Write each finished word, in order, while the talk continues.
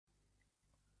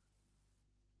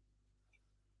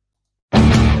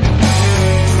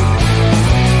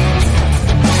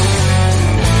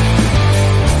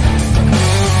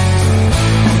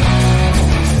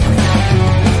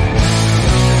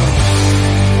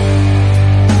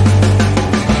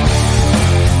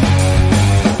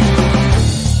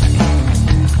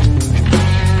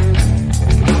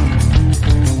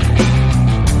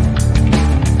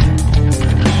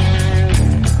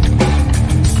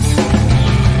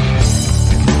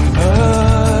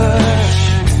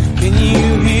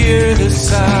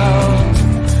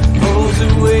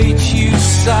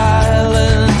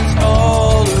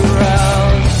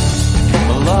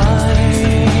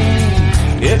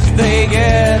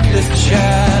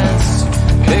chance.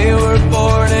 They were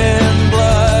born in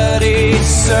bloody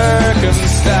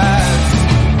circumstance.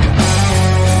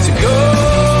 To go,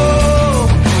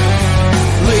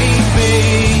 leave me,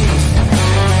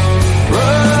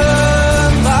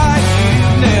 run like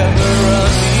you've never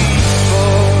run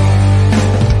before.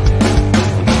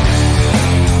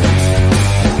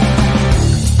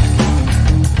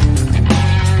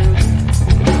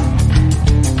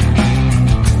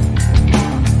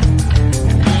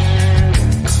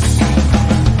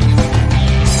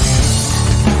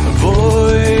 A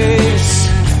voice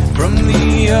from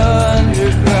the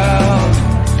underground,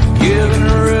 given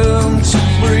room to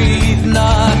breathe,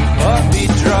 not but be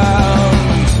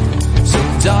drowned. So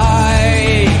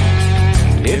die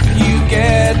if you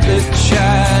get the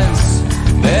chance.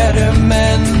 Better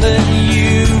men than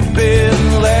you've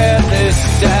been, let this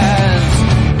dance.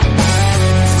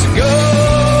 To go,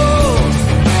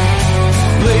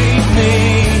 leave me,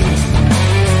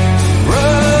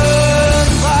 run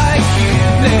like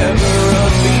you've never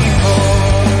run before.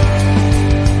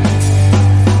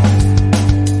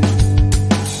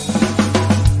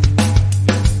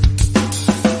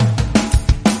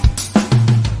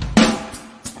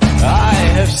 I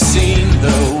have seen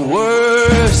the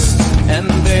worst, and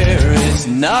there is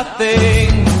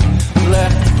nothing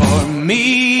left for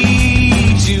me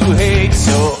to hate,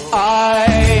 so I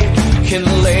can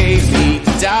lay me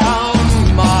down,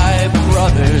 my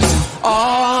brothers,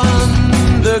 on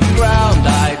the ground.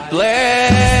 I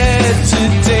bled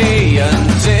today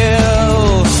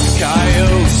until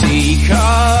Coyote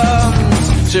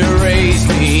comes to raise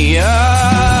me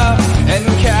up and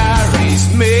carries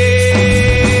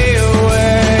me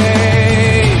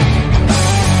away.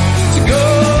 To go,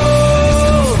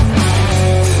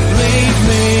 leave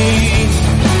me,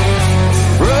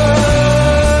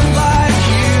 run like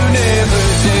you never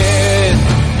did.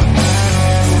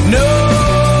 No,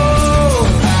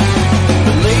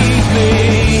 believe me,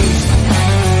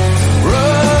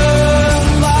 run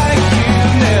like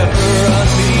you've never run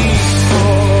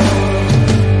before.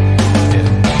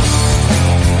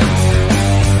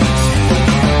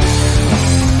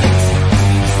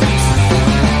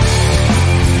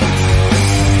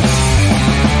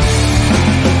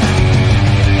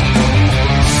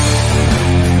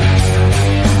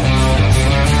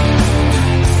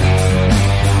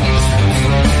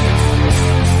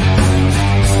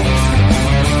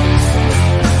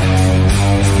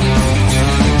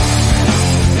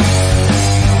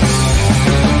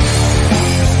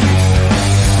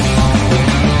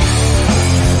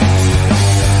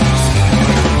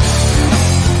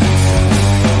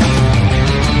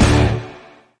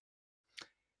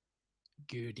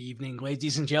 Good evening,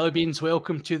 ladies and jelly beans.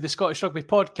 Welcome to the Scottish Rugby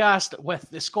Podcast with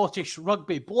the Scottish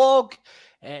Rugby Blog.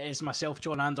 It is myself,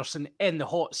 John Anderson, in the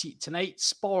hot seat tonight,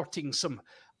 sporting some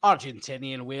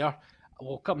Argentinian wear.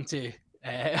 We'll come to...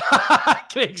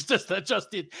 Craig's just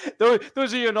adjusted. Those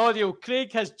of you in audio,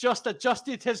 Craig has just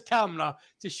adjusted his camera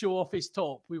to show off his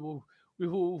top. We'll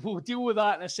deal with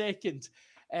that in a second.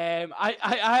 I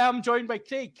am joined by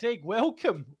Craig. Craig,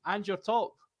 welcome, and your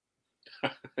top.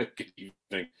 Good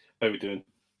evening. How are we doing?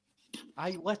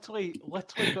 I literally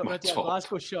got rid of a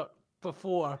Glasgow shirt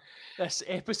before this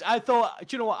episode. I thought,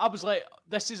 do you know what? I was like,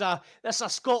 this is a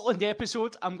Scotland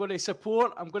episode. I'm going to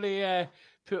support. I'm going to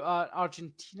put an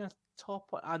Argentina top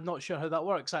on. I'm not sure how that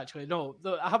works, actually. No,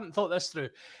 I haven't thought this through.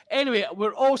 Anyway,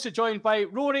 we're also joined by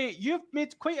Rory. You've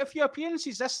made quite a few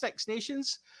appearances this Six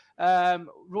Nations.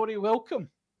 Rory,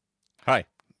 welcome. Hi,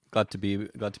 glad to be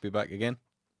back again.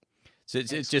 So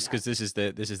it's just because this is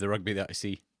the rugby that I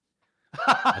see.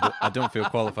 I don't feel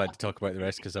qualified to talk about the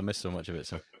rest because I miss so much of it.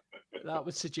 So that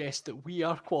would suggest that we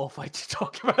are qualified to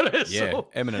talk about it. Yeah, so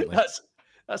eminently.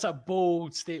 That's a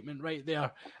bold statement right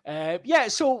there.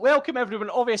 So welcome everyone.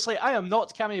 Obviously, I am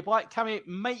not Cammy Black. Cammy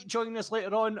might join us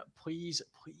later on. Please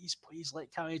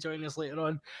let Cammy join us later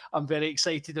on. I'm very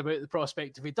excited about the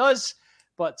prospect if he does.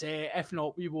 But if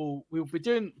not, we'll be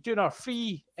doing our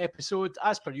free episode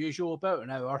as per usual, about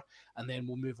an hour, and then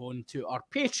we'll move on to our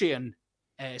Patreon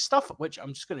stuff, which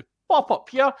I'm just going to pop up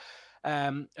here.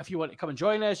 If you want to come and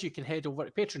join us, you can head over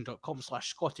to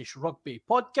patreon.com/Scottish Rugby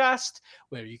Podcast,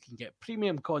 where you can get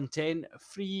premium content,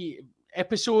 free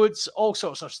episodes, all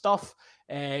sorts of stuff.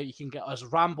 You can get us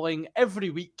rambling every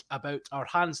week about our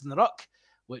Hands in the Ruck,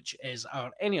 which is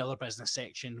our Any Other Business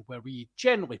section, where we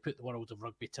generally put the world of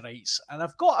rugby to rights. And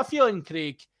I've got a feeling,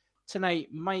 Craig, tonight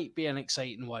might be an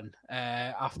exciting one.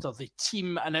 After the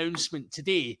team announcement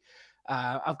today,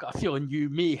 I've got a feeling you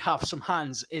may have some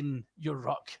hands in your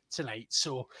ruck tonight.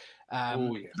 So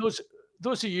those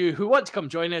of you who want to come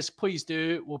join us, please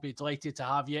do. We'll be delighted to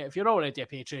have you. If you're already a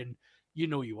patron, you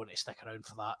know you want to stick around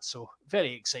for that. So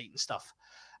very exciting stuff.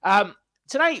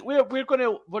 Tonight we're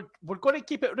gonna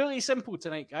keep it really simple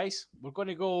tonight, guys. We're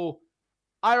gonna go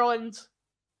Ireland,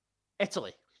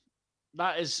 Italy.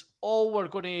 That is all we're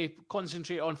going to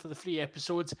concentrate on for the 3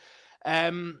 episodes.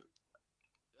 Yeah,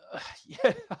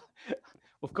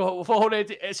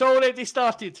 it's already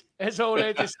started. It's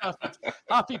already started.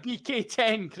 Happy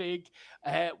BK10, Craig.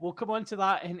 We'll come on to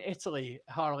that in Italy,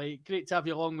 Harley. Great to have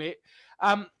you along, mate.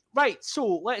 Right,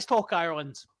 so let's talk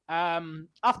Ireland.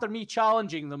 After me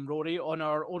challenging them, Rory, on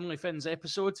our OnlyFins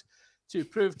episode to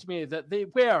prove to me that they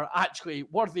were actually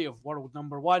worthy of world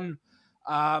number 1,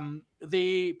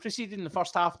 they proceeded in the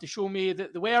first half to show me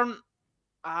that they weren't,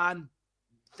 and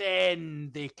then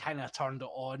they kind of turned it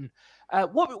on.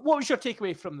 What was your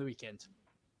takeaway from the weekend?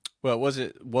 Well, was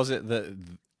it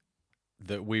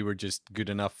that we were just good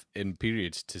enough in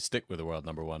periods to stick with the world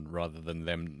number 1 rather than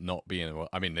them not being?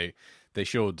 I mean, they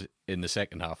showed in the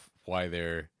second half why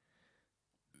their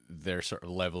sort of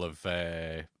level of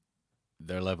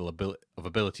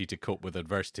ability to cope with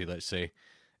adversity, let's say,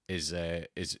 is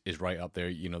right up there.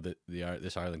 You know,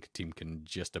 this Ireland team can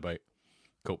just about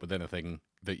cope with anything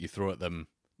that you throw at them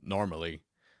normally,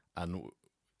 and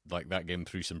like that game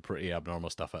threw some pretty abnormal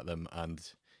stuff at them,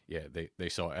 and yeah, they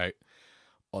saw it out.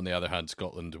 On the other hand,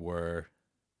 Scotland were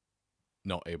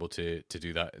not able to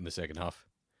do that in the second half.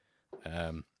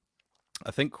 I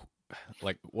think,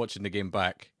 like, watching the game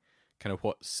back, kind of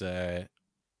what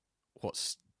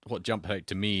jumped out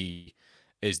to me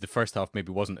is the first half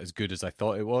maybe wasn't as good as I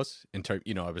thought it was. In terms,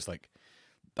 you know, I was like,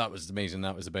 that was amazing,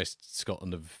 that was the best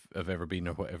Scotland have ever been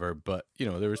or whatever. But you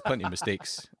know, there was plenty of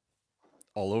mistakes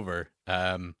all over.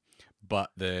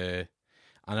 But it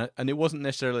wasn't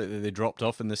necessarily that they dropped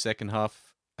off in the second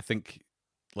half. I think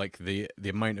like the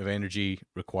amount of energy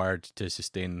required to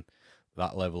sustain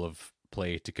that level of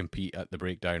play to compete at the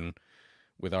breakdown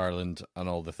with Ireland and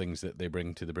all the things that they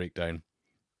bring to the breakdown.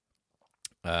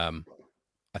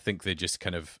 I think they just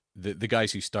kind of the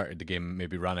guys who started the game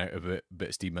maybe ran out of a bit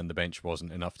of steam, and the bench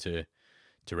wasn't enough to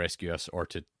rescue us or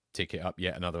to take it up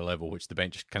yet another level, which the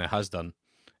bench kind of has done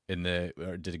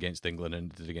did against England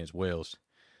and did against Wales.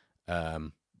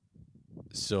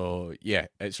 So yeah,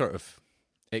 I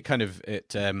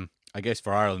guess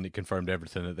for Ireland it confirmed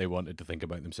everything that they wanted to think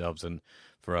about themselves, and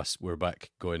for us we're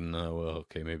back going, oh, well,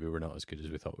 okay, maybe we're not as good as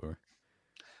we thought we were.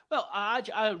 Well,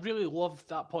 I really loved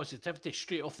that positivity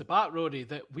straight off the bat, Rory,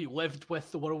 that we lived with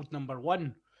the world number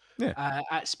 1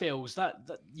 at spells.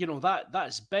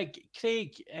 That's big.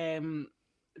 Craig,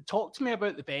 talk to me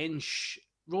about the bench.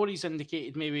 Rory's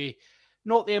indicated maybe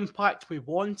not the impact we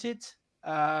wanted. It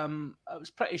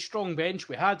was pretty strong bench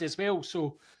we had as well.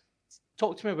 So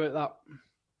talk to me about that.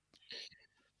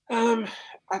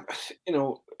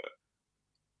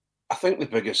 I think the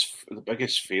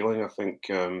biggest feeling, I think,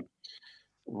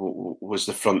 was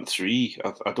the front 3.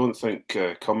 I don't think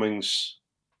Cummings.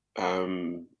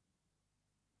 I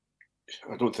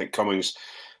don't think Cummings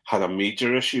had a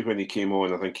major issue when he came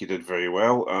on. I think he did very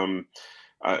well.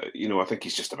 I think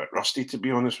he's just a bit rusty, to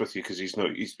be honest with you, because he's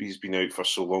been out for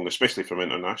so long, especially from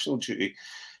international duty.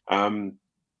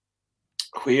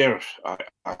 Where I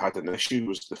had an issue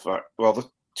was the fact, well, the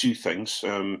 2 things,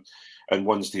 and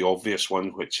one's the obvious one,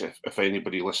 which if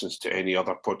anybody listens to any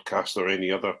other podcast or any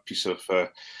other piece of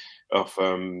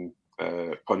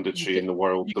punditry in the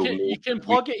world, you can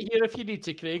plug it here if you need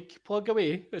to, Craig. Plug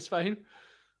away, it's fine.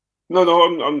 No,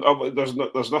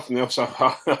 there's nothing else.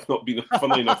 I've not been,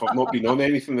 funnily enough, I've not been on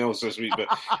anything else this week. But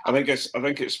I think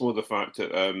it's more the fact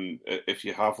that if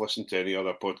you have listened to any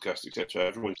other podcast, etc.,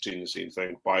 everyone's saying the same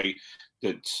thing. Why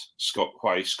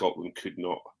Scotland could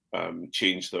not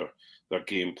change their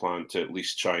game plan to at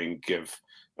least try and give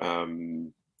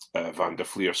Van der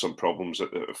Fleer some problems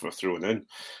for throwing in,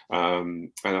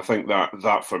 and I think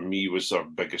that for me was our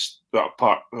biggest that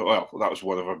was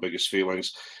one of our biggest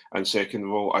failings. And second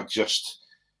of all, I just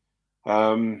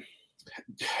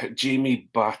Jamie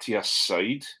Batty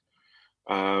aside,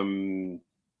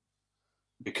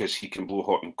 because he can blow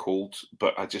hot and cold,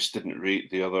 but I just didn't rate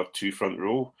the other 2 front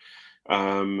row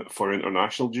for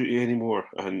international duty anymore.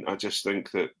 And I just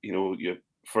think that,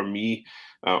 for me,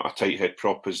 a tight head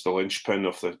prop is the linchpin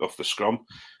of the scrum,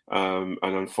 and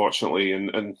unfortunately,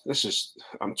 and this is,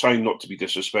 I'm trying not to be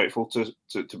disrespectful to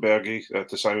Bergie,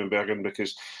 to Simon Bergen,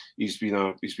 because he's been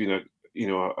a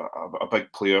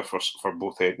big player for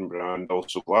both Edinburgh and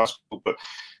also Glasgow, but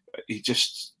he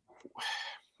just,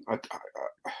 I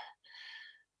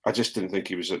just didn't think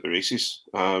he was at the races,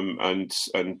 and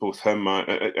both him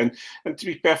and to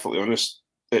be perfectly honest,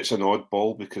 it's an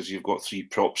oddball because you've got three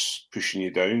props pushing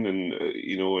you down, and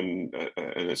and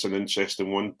it's an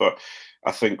interesting one. But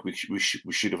I think we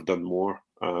should have done more,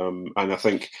 and I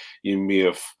think you may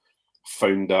have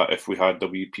found that if we had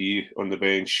WP on the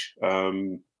bench,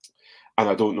 and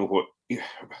I don't know what.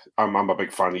 I'm a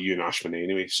big fan of Ewan Ashman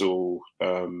anyway, so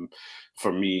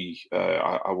for me,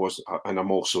 I was, and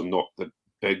I'm also not the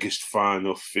biggest fan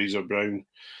of Fraser Brown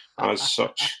as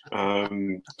such.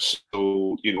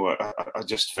 So I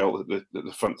just felt that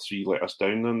the front three let us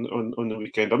down on the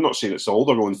weekend. I'm not saying it's all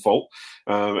their own fault.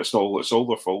 It's all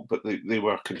their fault, but they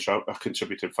were a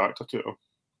contributing factor to it.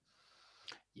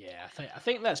 Yeah, I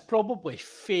think that's probably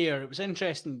fair. It was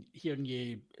interesting hearing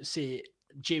you say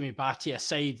Jamie Batty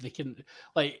aside, they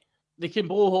can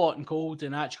blow hot and cold,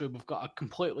 and actually we've got a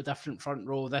completely different front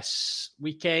row this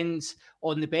weekend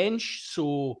on the bench.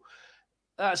 So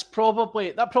that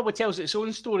probably tells its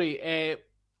own story.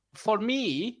 For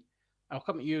me, I'll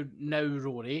come to you now,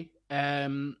 Rory.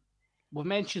 We've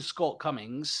mentioned Scott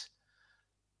Cummings.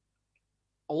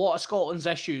 A lot of Scotland's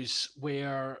issues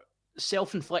were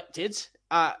self-inflicted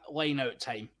at line-out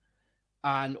time.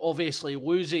 And obviously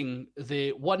losing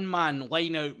the one-man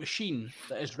line-out machine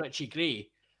that is Richie Gray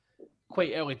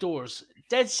quite early doors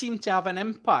did seem to have an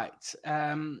impact.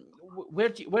 Where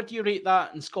do you rate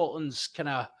that in Scotland's kind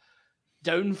of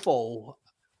downfall?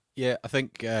 Yeah, I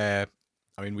think,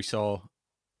 we saw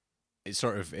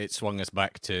it swung us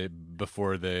back to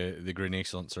before the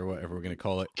Renaissance or whatever we're going to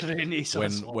call it.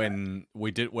 Renaissance. When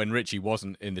Richie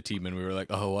wasn't in the team and we were like,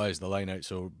 oh, why is the line out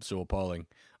so appalling?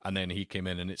 And then he came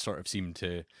in and it sort of seemed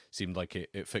like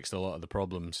it fixed a lot of the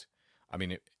problems. I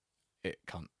mean, it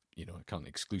can't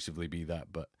exclusively be that,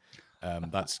 but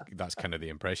that's kind of the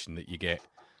impression that you get.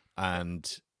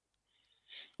 And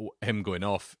him going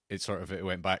off, it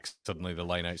went back. Suddenly the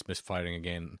line out's misfiring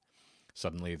again.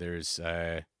 Suddenly there's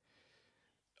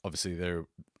obviously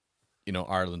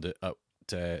Ireland at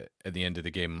the end of the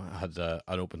game had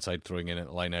an open side throwing in at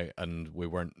the line out, and we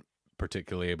weren't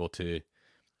particularly able to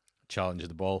challenge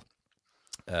the ball.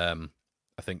 I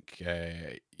think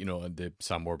the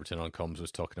Sam Warburton on comms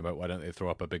was talking about why don't they throw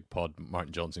up a big pod.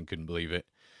 Martin Johnson couldn't believe it.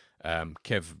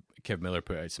 Kev Miller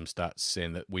put out some stats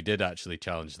saying that we did actually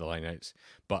challenge the lineouts,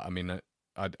 but I mean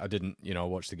I didn't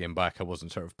watch the game back. I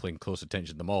wasn't sort of paying close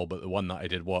attention to them all, but the one that I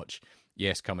did watch,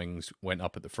 yes, Cummings went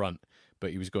up at the front,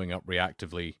 but he was going up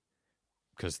reactively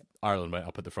because Ireland went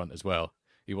up at the front as well.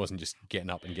 He wasn't just getting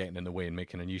up and getting in the way and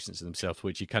making a nuisance of himself,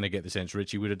 which you kind of get the sense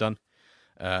Richie would have done.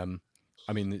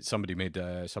 I mean, somebody made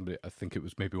I think it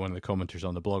was maybe one of the commenters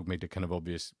on the blog made a kind of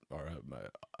obvious or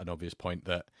an obvious point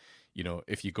that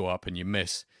if you go up and you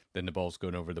miss, then the ball's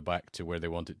going over the back to where they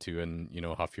want it to, and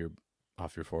half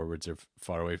your forwards are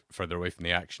further away from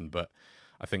the action. But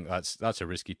I think that's a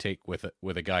risky take with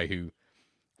a guy who,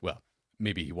 well,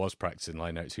 maybe he was practicing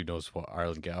lineouts. Who knows what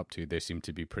Ireland get up to? They seem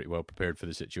to be pretty well prepared for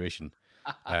the situation.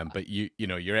 But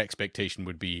your expectation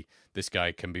would be this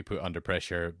guy can be put under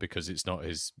pressure because it's not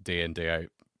his day in day out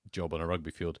job on a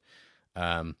rugby field.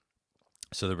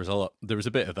 So there was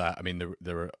a bit of that. I mean,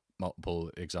 there were multiple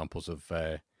examples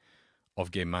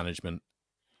of game management.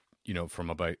 From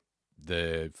about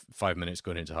the 5 minutes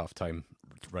going into half time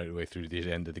right away through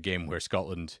the end of the game, where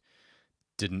Scotland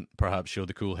didn't perhaps show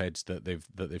the cool heads that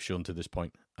they've shown to this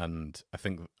point, and I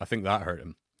think that hurt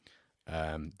him.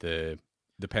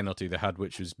 The penalty they had,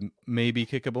 which was maybe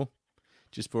kickable,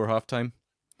 just before half time.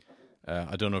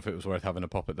 I don't know if it was worth having a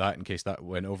pop at that in case that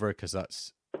went over, because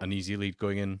that's an easy lead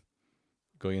going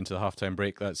into the halftime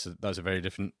break. That's a very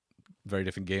different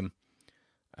game.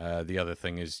 The other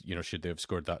thing is, should they have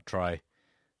scored that try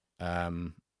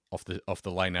off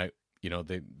the line out?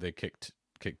 They kicked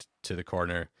to the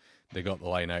corner. They got the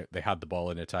line out. They had the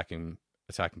ball in attacking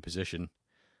position.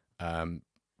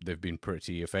 They've been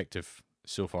pretty effective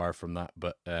so far from that,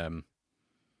 but it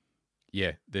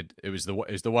was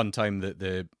the one time that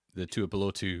the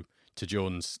Tuapolotu to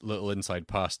Jones little inside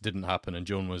pass didn't happen, and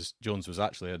Jones was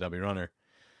actually a dummy runner,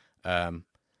 and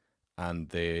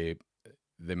they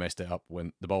messed it up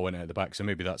when the ball went out the back. So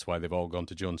maybe that's why they've all gone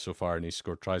to Jones so far, and he's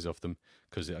scored tries off them,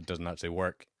 because it doesn't actually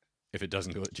work if it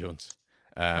doesn't go at Jones.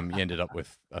 He ended up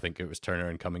with, I think it was Turner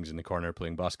and Cummings in the corner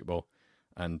playing basketball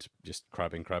and just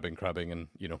crabbing, and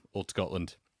old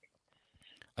Scotland.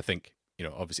 I think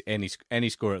obviously any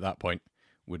score at that point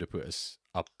would have put us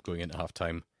up going into half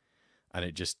time, and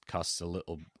it just casts a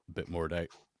little bit more doubt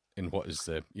in what is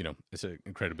it's an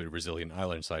incredibly resilient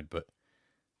Ireland side. But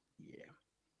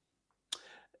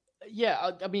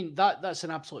yeah, I mean that's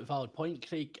an absolutely valid point,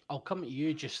 Craig. I'll come to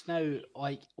you just now.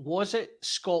 Like, was it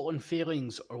Scotland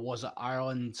failings or was it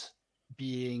Ireland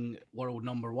being world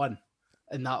number one?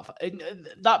 in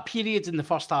that period in the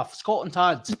first half. Scotland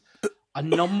had a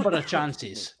number of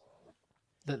chances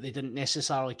that they didn't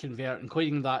necessarily convert,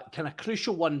 including that kind of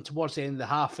crucial one towards the end of the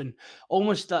half. And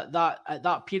almost at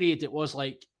that period, it was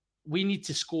like, we need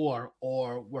to score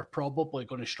or we're probably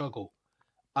going to struggle.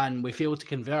 And we failed to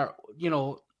convert.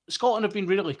 Scotland have been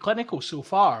really clinical so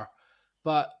far,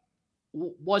 but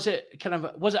was it a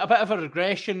bit of a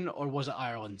regression, or was it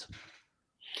Ireland?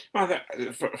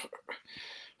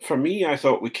 For me, I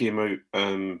thought we came out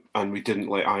and we didn't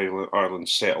let Ireland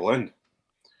settle in.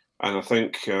 And I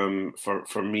think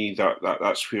for me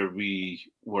that's where we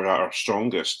were at our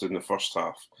strongest in the first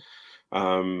half.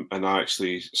 And I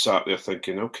actually sat there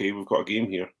thinking, okay, we've got a game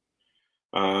here.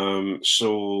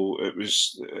 So it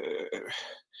was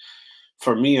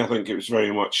for me. I think it was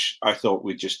very much. I thought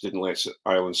we just didn't let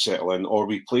Ireland settle in, or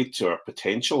we played to our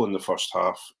potential in the first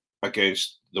half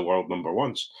against the world number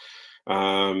ones.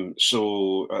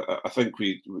 So I think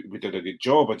we did a good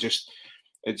job. It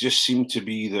just seemed to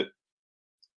be that.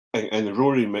 And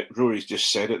Rory's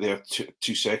just said it there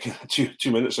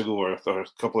 2 minutes ago, or a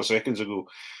couple of seconds ago.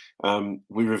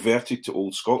 We reverted to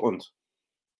old Scotland,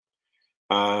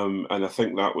 and I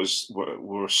think that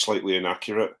we're slightly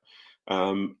inaccurate.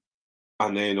 And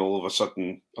then all of a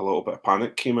sudden, a little bit of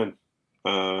panic came in,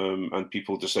 and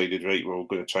people decided, right, we're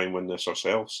going to try and win this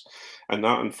ourselves. And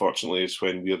that, unfortunately, is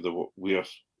when we're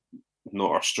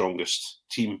not our strongest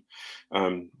team.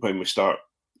 When we start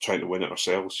trying to win it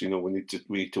ourselves, we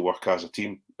need to work as a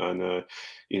team, and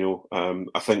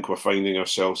I think we're finding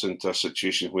ourselves into a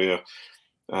situation where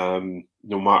no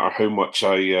matter how much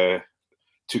I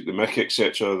took the mick,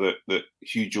 etc., that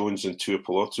Hugh Jones and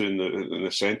Tuipulotu in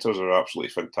the centres are absolutely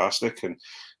fantastic, and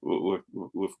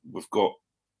we've got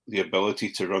the ability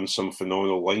to run some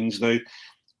phenomenal lines now.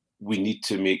 We need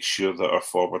to make sure that our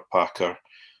forward pack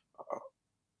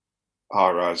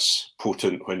are as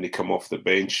potent when they come off the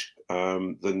bench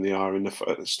than they are at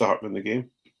the start of the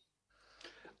game.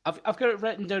 I've got it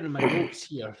written down in my notes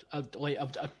here. I'm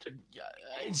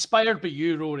inspired by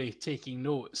you, Rory, taking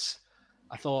notes.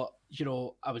 I thought,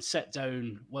 I would sit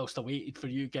down whilst I waited for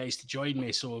you guys to join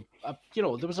me. So, there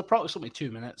was approximately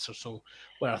 2 minutes or so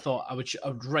where I thought I would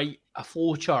write a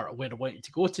flow chart of where I wanted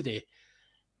to go today.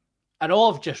 And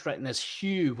all I've just written is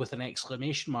Hugh with an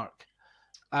exclamation mark.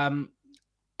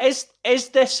 Is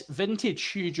this vintage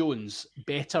Hugh Jones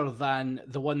better than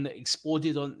the one that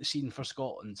exploded on the scene for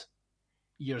Scotland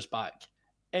years back?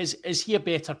 Is he a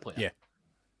better player?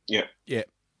 Yeah,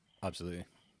 absolutely.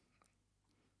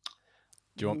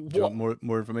 Do you want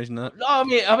more information on that? No, I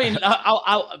mean,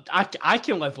 I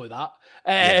can live with that.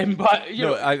 But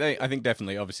I think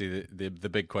definitely. Obviously, the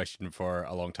big question for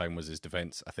a long time was his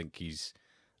defense. I think he's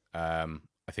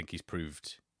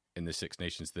proved in the Six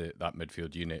Nations that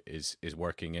midfield unit is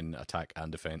working in attack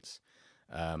and defense.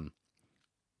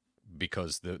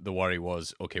 Because the worry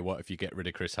was, okay, what if you get rid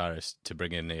of Chris Harris to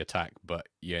bring in the attack, but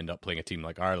you end up playing a team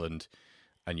like Ireland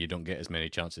and you don't get as many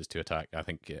chances to attack? I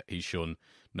think he's shown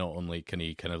not only can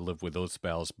he kind of live with those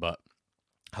spells, but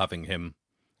having him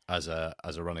as a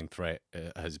running threat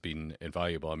has been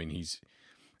invaluable. I mean,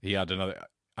 he had another,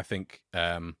 I think,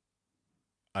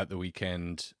 at the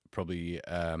weekend, probably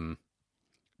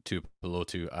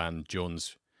Tuipulotu and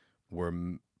Jones were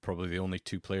probably the only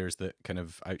two players that kind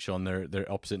of outshone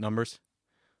their opposite numbers.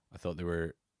 I thought they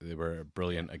were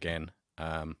brilliant again.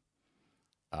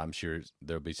 I'm sure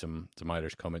there'll be some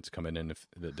Irish comments coming in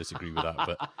that disagree with that,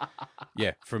 but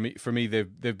yeah, for me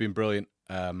they've been brilliant.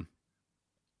 I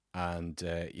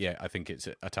think it's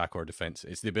attack or defense.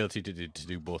 It's the ability to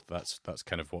do both. That's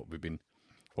kind of what we've been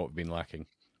lacking,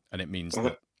 and it means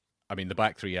that, I mean, the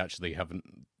back three actually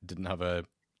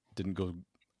didn't go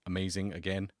amazing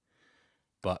again,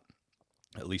 but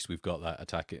at least we've got that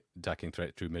attacking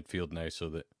threat through midfield now, so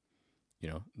that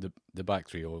the back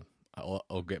three will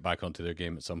get back onto their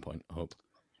game at some point, I hope.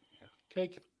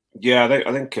 Okay. Yeah,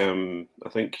 I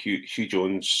think Hugh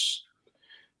Jones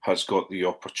has got the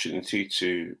opportunity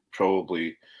to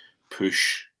probably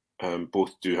push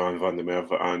both Duhan van der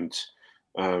Merwe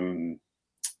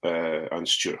and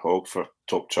Stuart Hogg for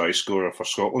top try scorer for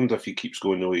Scotland if he keeps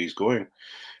going the way he's going.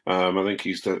 I think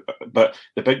but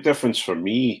the big difference for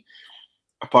me,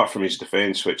 apart from his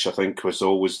defence, which I think was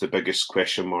always the biggest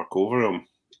question mark over him,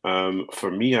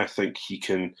 for me, I think he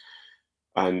can,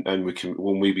 and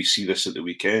we'll maybe see this at the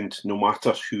weekend, no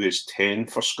matter who is 10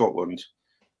 for Scotland,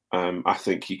 I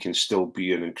think he can still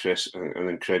be an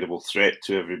incredible threat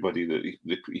to everybody that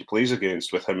he plays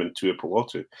against, with him and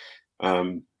Tuipulotu.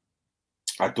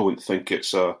 I don't think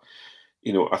it's I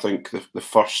think the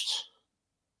first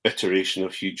iteration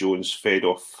of Hugh Jones fed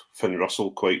off Finn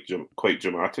Russell quite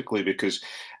dramatically, because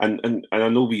and I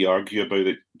know we argue about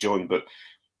it, John, but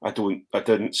I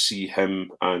didn't see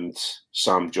him and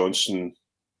Sam Johnson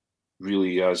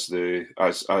really as the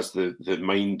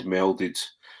mind melded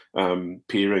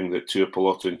pairing that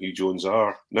Tuipulotu and Hugh Jones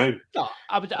are now. No,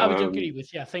 I would agree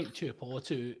with you. I think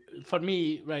Tuipulotu, for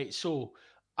me, right, so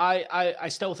I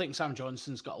still think Sam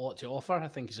Johnson's got a lot to offer. I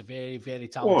think he's a very, very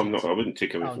talented. I wouldn't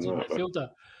take away from that. Midfielder.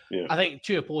 Yeah. I think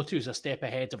Tuipulotu is a step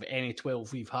ahead of any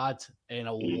 12 we've had in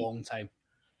a long time,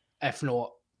 if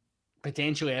not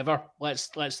potentially ever. Let's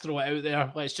throw it out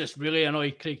there. Let's just really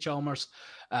annoy Craig Chalmers.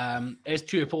 Is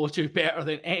Tuipulotu better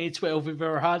than any 12 we've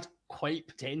ever had? Quite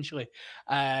potentially.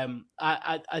 I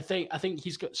think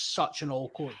he's got such an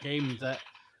all-court game that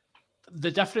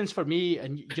the difference for me,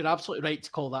 and you're absolutely right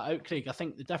to call that out, Craig, I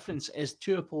think the difference is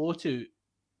Tuipulotu.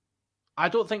 I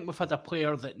don't think we've had a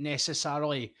player that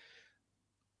necessarily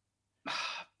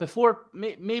before,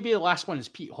 maybe the last one is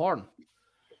Pete Horn,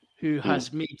 who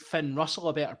has made Finn Russell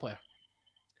a better player.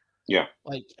 Yeah,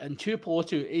 like, and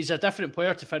Tuipulotu is a different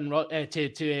player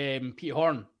to Pete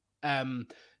Horn.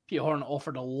 Pete Horn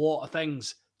offered a lot of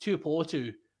things.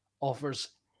 Tuipulotu offers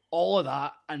all of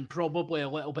that and probably a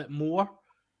little bit more.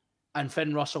 And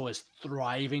Finn Russell is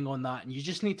thriving on that. And you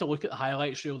just need to look at the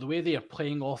highlights reel, the way they are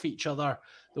playing off each other,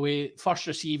 the way first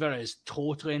receiver is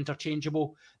totally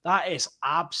interchangeable. That is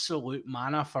absolute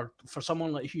manna for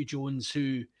someone like Hugh Jones,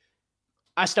 who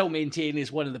I still maintain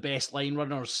is one of the best line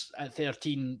runners at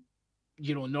 13,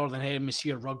 Northern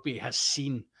Hemisphere rugby has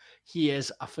seen. He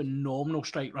is a phenomenal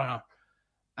strike runner.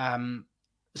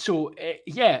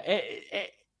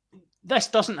 This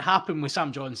doesn't happen with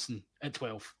Sam Johnson at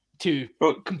 12.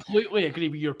 Completely agree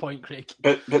with your point, Craig.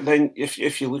 But then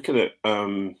if you look at it,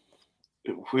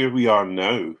 where we are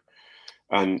now,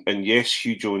 and yes,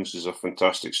 Hugh Jones is a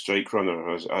fantastic strike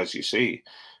runner, as you say,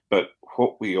 but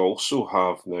what we also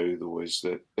have now, though, is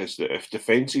that if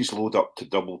defences load up to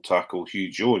double tackle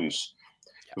Hugh Jones,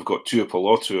 we've got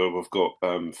Tuipulotu, or we've got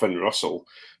Finn Russell,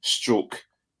 stroke,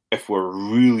 if we're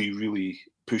really, really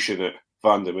pushing it,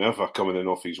 Van der Merwe coming in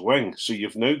off his wing. So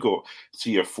you've now got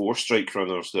 3 or 4 strike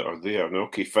runners that are there. Now,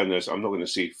 okay, Finn is, I'm not going to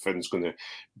say Finn's going to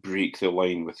break the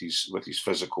line with his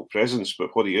physical presence, but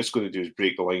what he is going to do is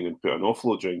break the line and put an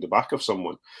offload around the back of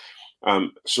someone.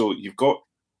 So you've got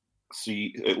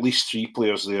at least three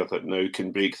players there that now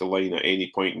can break the line at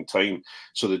any point in time.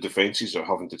 So the defences are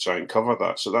having to try and cover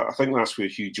that. So I think that's where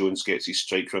Hugh Jones gets his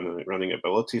strike running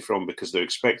ability from, because they're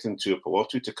expecting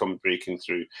Tuipulotu to come breaking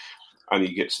through, and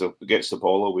he gets the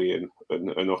ball away,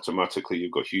 and automatically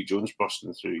you've got Hugh Jones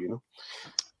busting through.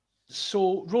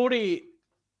 So Rory,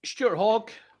 Stuart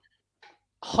Hogg,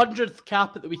 100th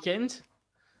cap at the weekend.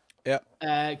 Yeah.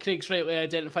 Craig's rightly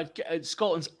identified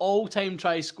Scotland's all-time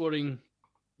try-scoring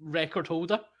record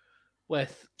holder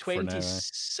with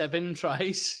 27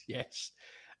 tries. Yes.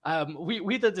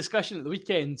 We had a discussion at the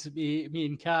weekend, me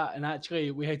and Kat, and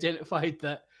actually we identified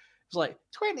that it was like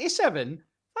 27.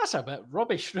 That's a bit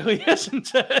rubbish, really,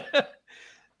 isn't it?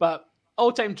 But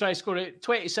all-time try scorer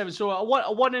 27, so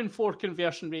a 1 in 4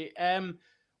 conversion rate.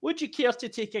 Would you care to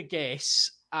take a guess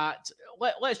at?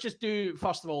 Let's just do,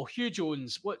 first of all, Hugh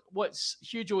Jones. What's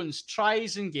Hugh Jones'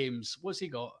 tries in games? What's he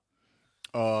got?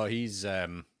 Oh, he's. I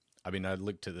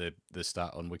looked at the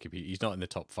stat on Wikipedia. He's not in the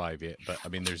top 5 yet, but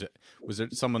was there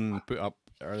someone put up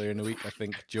earlier in the week? I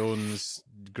think Jones,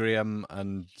 Graham,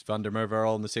 and Van der Merwe are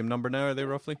all in the same number now. Are they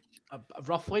roughly?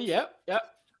 Roughly, yeah.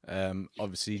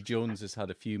 Obviously, Jones has had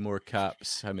a few more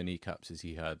caps. How many caps has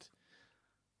he had?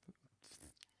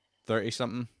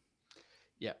 30-something?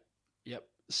 Yep.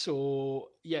 So,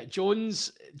 yeah,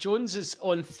 Jones is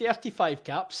on 35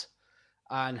 caps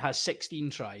and has 16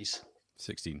 tries.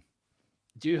 16.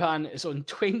 Duhan is on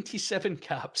 27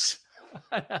 caps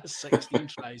and has 16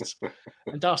 tries.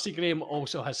 And Darcy Graham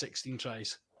also has 16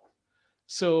 tries.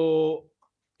 So,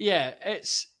 yeah,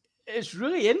 it's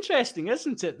really interesting,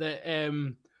 isn't it, that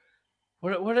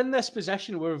we're in this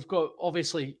position where we've got,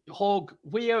 obviously, Hogg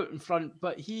way out in front,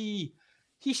 but he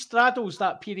straddles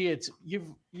that period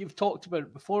you've talked about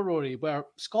it before, Rory, where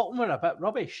Scotland were a bit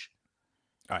rubbish.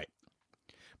 All right.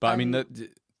 But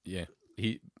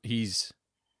he's...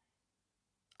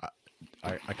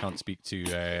 I can't speak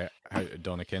to how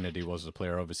Donna Kennedy was as a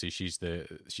player. Obviously, she's the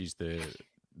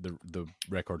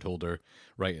record holder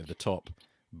right at the top,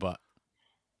 but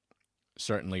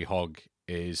certainly Hogg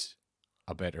is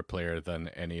a better player than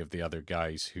any of the other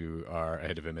guys who are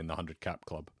ahead of him in the 100 cap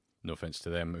club. No offense to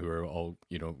them, who are all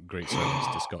great servants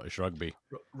to Scottish rugby.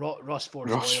 Ross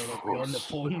Force on the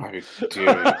phone.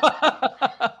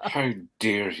 How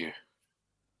dare you?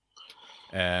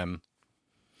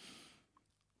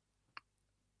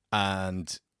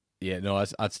 And yeah, no,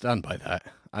 I'd stand by that.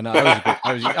 And I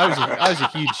was a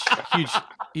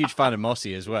huge fan of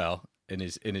Mossy as well in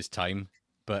his time,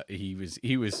 but he was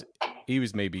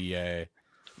maybe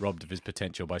robbed of his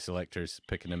potential by selectors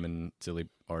picking him and silly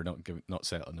or not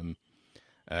settling him.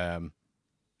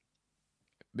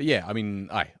 But yeah, I mean,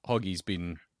 Hoggy's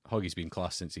been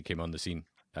class since he came on the scene.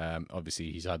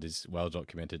 Obviously, he's had his well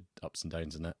documented ups and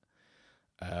downs in it.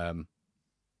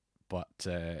 But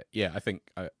yeah, I think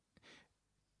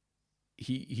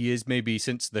he is maybe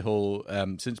since the whole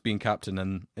since being captain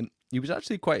and he was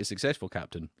actually quite a successful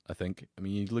captain. I think. I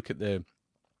mean, you look at the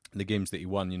games that he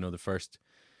won. You know, the first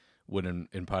win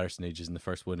in Paris in ages and the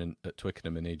first win at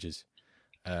Twickenham in ages.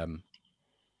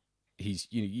 He's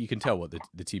you can tell what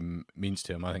the team means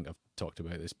to him. I think I've talked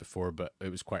about this before, but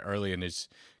it was quite early in his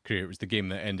career. It was the game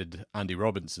that ended Andy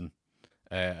Robinson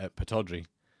at Pataudry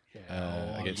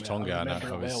against Tonga, and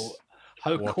I was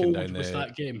how cold was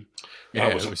that game? Yeah,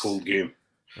 that was a cold game.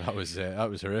 That was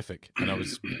horrific, and I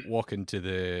was walking to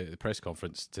the press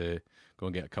conference to go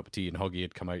and get a cup of tea, and Hoggy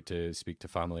had come out to speak to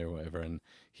family or whatever, and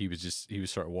he was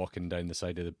sort of walking down the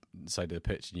side of the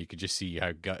pitch, and you could just see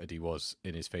how gutted he was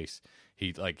in his face.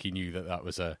 He knew that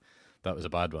was a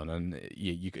bad one, and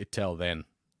you could tell then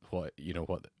what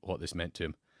this meant to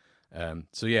him.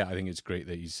 So yeah, I think it's great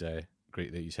that he's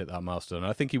hit that milestone.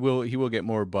 I think he will get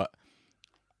more, but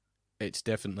it's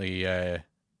definitely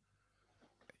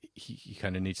he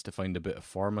kind of needs to find a bit of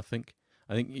form. I think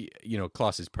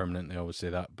class is permanent. I always say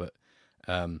that, but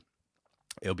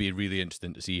it'll be really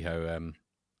interesting to see how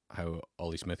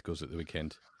Ollie Smith goes at the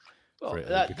weekend. Well,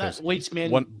 that leads me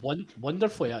in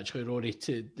wonderfully, actually, Rory,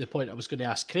 to the point I was going to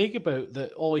ask Craig about,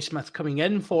 that Ollie Smith coming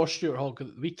in for Stuart Hogg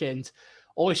at the weekend.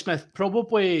 Ollie Smith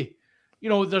probably,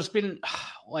 there's been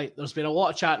a lot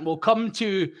of chat, and we'll come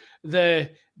to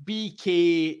the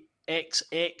BKXX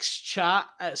chat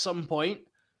at some point.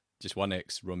 Just one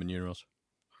X Roman numerals.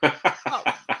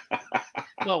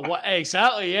 Well, what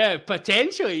exactly? Yeah,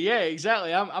 potentially. Yeah,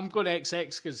 exactly. I'm going to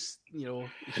XX because you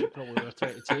should probably wear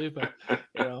 22, but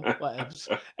whatever.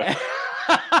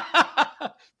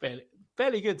 very,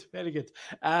 very good, very good.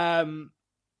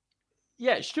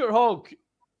 Yeah, Stuart Hogg.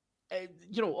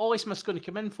 Ollie Smith's going to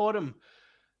come in for him.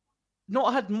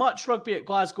 Not had much rugby at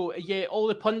Glasgow, yet all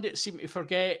the pundits seem to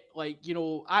forget.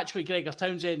 Actually, Gregor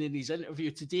Townsend in his interview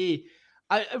today,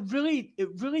 it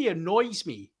really annoys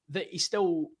me that he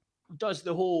still does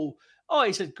the whole,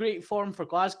 he's had great form for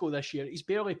Glasgow this year. He's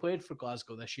barely played for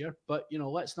Glasgow this year, but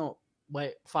let's not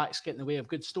let facts get in the way of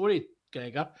good story,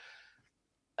 Gregor.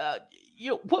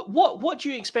 What do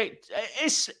you expect?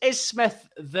 Is Smith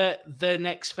the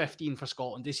next 15 for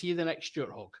Scotland? Is he the next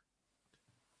Stuart Hogg?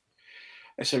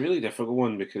 It's a really difficult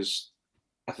one, because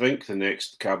I think the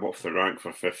next cab off the rank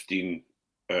for 15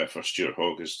 for Stuart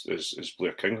Hogg is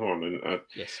Blair Kinghorn, and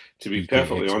yes. To be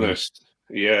perfectly honest.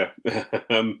 Yeah,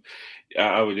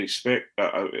 I would expect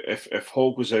if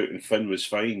Hogg was out and Finn was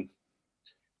fine,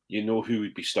 who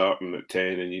would be starting at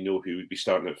 10 and who would be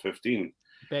starting at 15.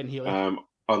 Ben Healy.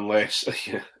 Unless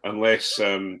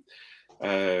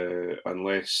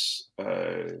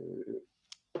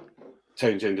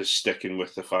Townsend is sticking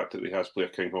with the fact that he has Blair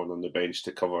Kinghorn on the bench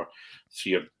to cover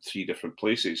three different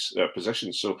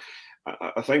positions. So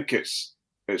I think it's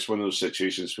one of those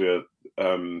situations where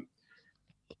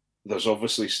there's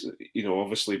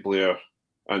obviously Blair,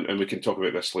 and we can talk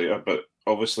about this later, but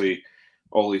obviously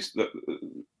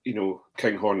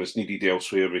Kinghorn is needed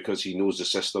elsewhere because he knows the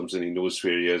systems and he knows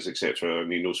where he is, etc.,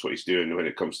 and he knows what he's doing when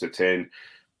it comes to 10.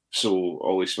 So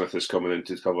Ollie Smith is coming in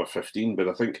to cover 15, but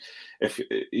I think if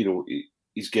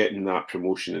he's getting that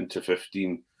promotion into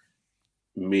 15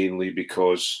 mainly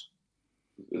because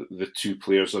the two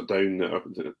players are down that are,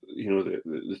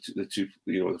 the two,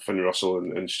 Finn Russell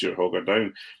and Stuart Hogg are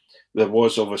down. There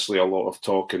was obviously a lot of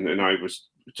talk, and I was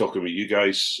talking with you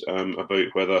guys about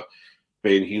whether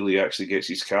Ben Healy actually gets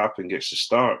his cap and gets to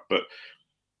start, but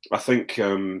I think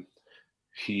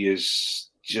he is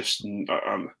just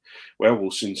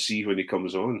we'll soon see when he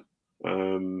comes on.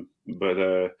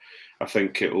 But I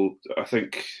think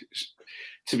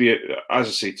to be, as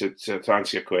I say, to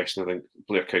answer your question, I think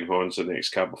Blair Kinghorn's the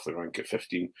next cab off the rank at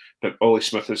 15. But Ollie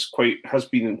Smith has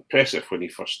been impressive when he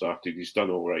first started. He's done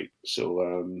all right.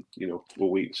 So we'll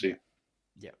wait and see.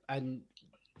 Yeah, and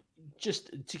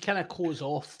just to kind of close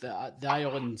off the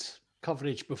Ireland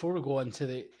coverage before we go into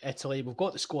the Italy, we've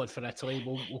got the squad for Italy.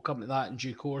 We'll come to that in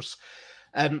due course.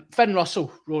 Finn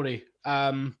Russell, Rory.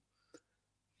 A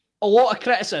lot of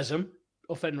criticism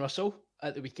of Finn Russell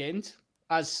at the weekend,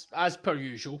 as per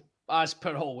usual, as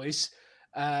per always.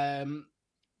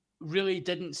 Really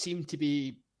didn't seem to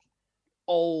be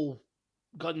all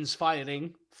guns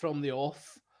firing from the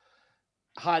off,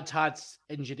 had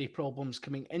injury problems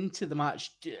coming into the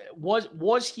match.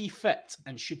 Was he fit,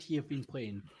 and should he have been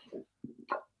playing?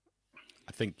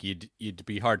 I think you'd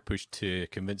be hard pushed to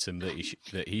convince him that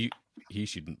he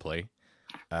shouldn't play.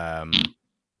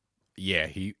 Yeah,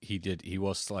 he did. He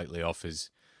was slightly off his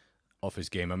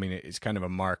game. I mean, it's kind of a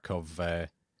mark of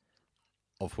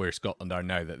where Scotland are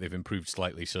now, that they've improved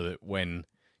slightly, so that when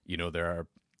there are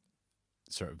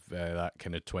sort of that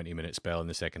kind of 20-minute spell in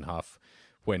the second half,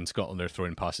 when Scotland are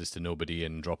throwing passes to nobody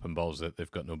and dropping balls that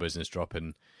they've got no business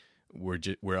dropping, we're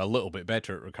a little bit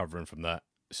better at recovering from that.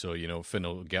 So Finn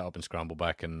will get up and scramble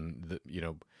back, and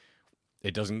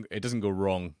it doesn't go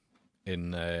wrong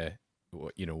in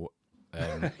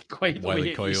quite the Wile way E.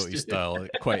 it Coyote used to. style,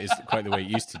 quite the way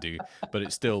it used to do. But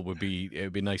it still would be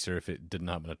nicer if it didn't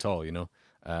happen at all.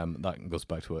 That goes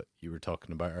back to what you were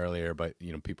talking about earlier about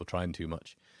people trying too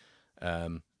much.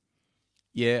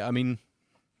 Yeah, I mean,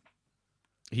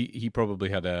 he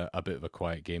probably had a bit of a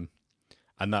quiet game,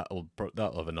 and that'll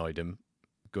have annoyed him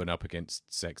going up against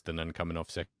Sexton and coming off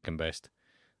second best.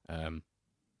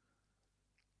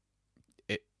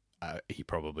 He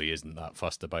probably isn't that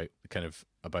fussed about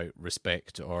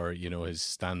respect or his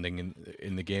standing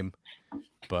in the game,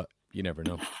 but you never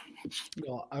know.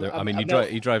 No,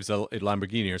 he drives a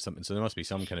Lamborghini or something, so there must be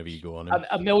some kind of ego on him.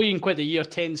 £1 million a year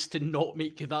tends to not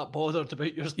make you that bothered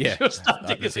about your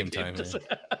standing at the same time.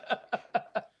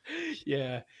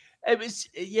 Yeah.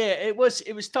 It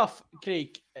was tough,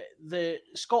 Craig. The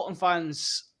Scotland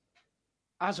fans,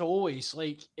 as always,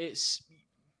 like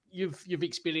you've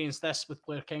experienced this with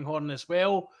Blair Kinghorn as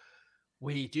well.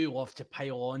 We do love to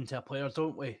pile on to a player,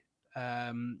 don't we?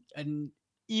 And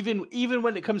even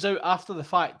when it comes out after the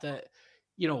fact that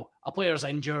a player's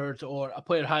injured or a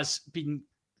player has been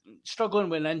struggling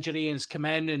with an injury and has come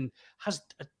in and has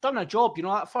done a job.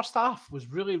 That first half was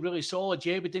really, really solid.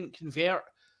 Yeah, we didn't convert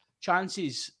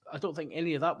chances. I don't think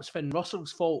any of that was Finn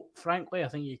Russell's fault, frankly. I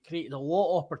think he created a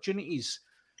lot of opportunities.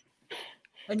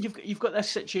 And you've got this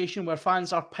situation where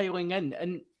fans are piling in.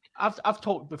 And I've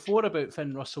talked before about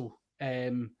Finn Russell.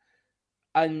 And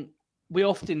we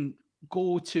often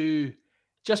go to,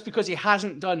 just because he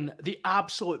hasn't done the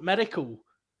absolute miracle,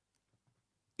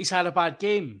 he's had a bad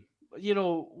game.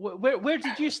 Where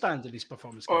did you stand in his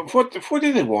performance? What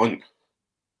do they want?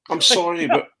 I'm sorry,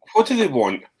 but what do they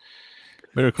want?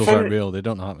 Miracles aren't real; they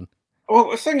don't happen.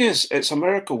 Well, the thing is, it's a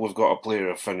miracle we've got a player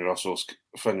of Finn Russell's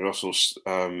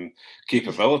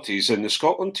capabilities in the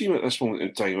Scotland team at this moment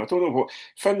in time. I don't know what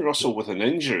Finn Russell with an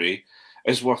injury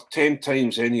is worth 10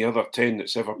 times any other 10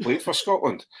 that's ever played for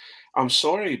Scotland. I'm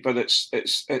sorry, but it's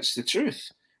the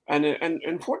truth. And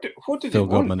what do they Phil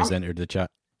want? Goodman has entered the chat.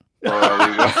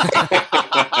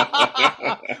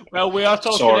 Well, we are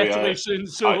talking Italy soon,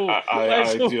 so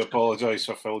I do apologise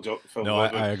for Phil. No,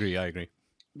 I agree.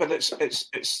 But it's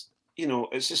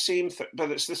the same thing.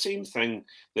 But it's the same thing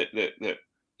that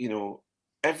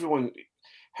everyone.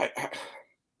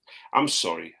 I'm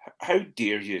sorry. How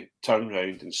dare you turn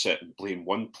around and sit and blame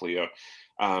one player?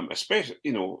 Especially,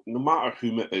 no matter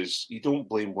whom it is, you don't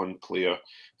blame one player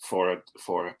for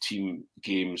a team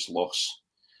game's loss,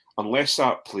 unless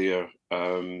that player,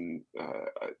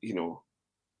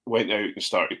 went out and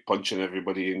started punching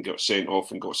everybody and got sent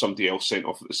off and got somebody else sent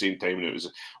off at the same time, and he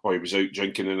was out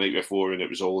drinking the night before and it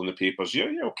was all in the papers. Yeah,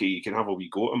 okay, you can have a wee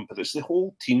go at him, but it's the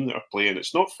whole team that are playing.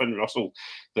 It's not Finn Russell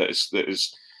that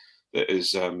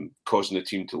is causing the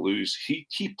team to lose.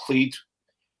 He played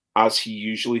as he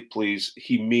usually plays.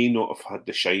 He may not have had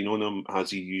the shine on him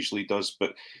as he usually does,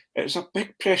 but it was a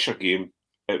big pressure game.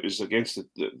 It was against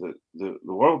the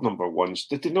world number ones.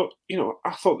 They did not,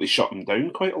 I thought they shut him down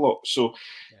quite a lot. So,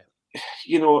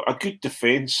 a good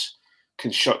defence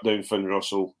can shut down Finn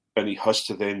Russell, and he has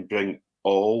to then bring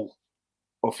all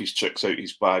of his tricks out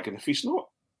his bag. And if he's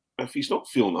not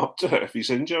feeling up to it, if he's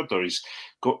injured or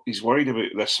he's worried about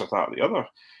this or that or the other,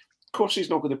 of course he's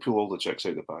not going to pull all the tricks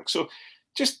out of the bag. So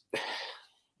just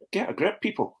get a grip,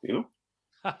 people,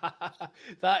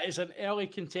 That is an early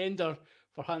contender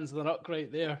for Hands of the Ruck right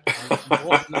there.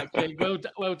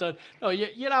 Well done. No,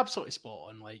 you're absolutely spot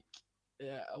on. Like,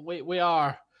 we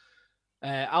are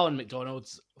Alan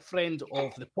McDonald's friend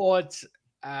of the pod,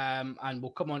 and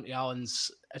we'll come on to Alan's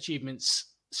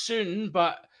achievements soon,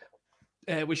 but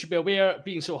we should be aware,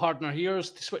 being so hard on our ears,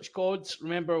 to switch codes.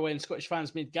 Remember when Scottish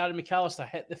fans made Gary McAllister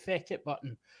hit the feck it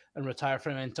button and retire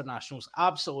from internationals?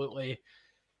 Absolutely.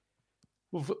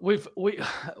 We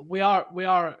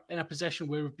are in a position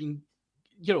where we've been,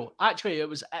 actually it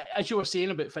was, as you were saying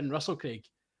about Finn Russell, Craig,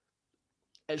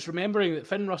 it's remembering that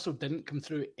Finn Russell didn't come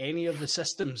through any of the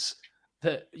systems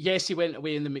that yes, he went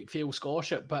away in the McPhail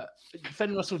scholarship, but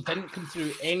Finn Russell didn't come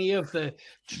through any of the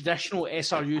traditional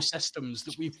SRU systems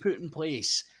that we've put in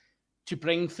place to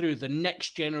bring through the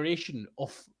next generation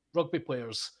of rugby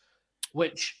players,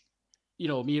 which, you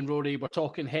know, me and Rory were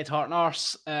talking head, heart and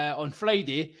arse on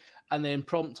Friday, and then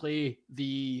promptly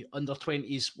the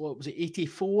under-20s, what was it,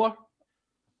 84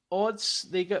 odds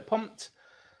they get pumped?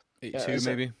 82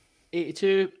 maybe?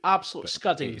 82, absolute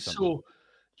scudding. something. So,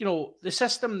 you know, the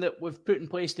system that we've put in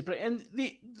place to bring, and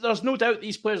there's no doubt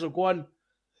these players will go on.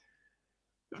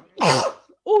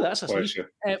 Oh, that's a sneeze.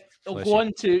 They'll go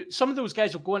on to, some of those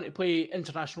guys will go on to play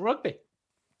international rugby.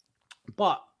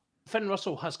 But Finn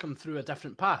Russell has come through a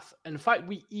different path. In fact,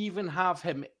 we even have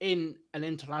him in an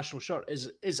international shirt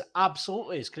is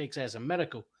absolutely, as Craig says, a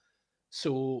miracle.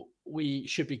 So we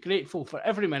should be grateful for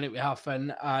every minute we have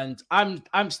Finn, and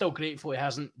I'm still grateful he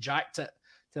hasn't jacked it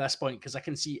to this point, because I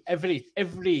can see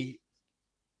every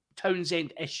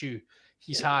Townsend issue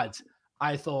he's had.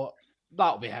 I thought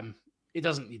that'll be him. He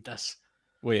doesn't need this.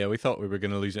 Well, yeah, we thought we were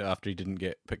going to lose it after he didn't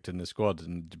get picked in the squad,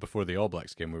 and before the All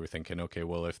Blacks game, we were thinking, okay,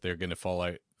 well, if they're going to fall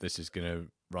out, this is going to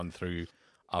run through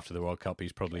after the World Cup.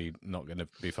 He's probably not going to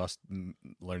be fast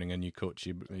learning a new coach.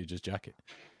 You just jack it.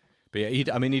 But yeah, he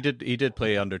did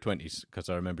play under 20s, because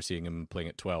I remember seeing him playing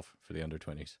at 12 for the under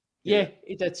 20s. Yeah,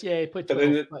 he did. Yeah, he played 12. But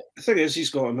then the thing is, he's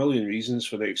got a million reasons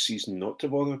for next season not to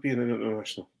bother being an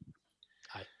international.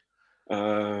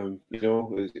 You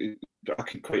know, I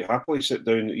could quite happily sit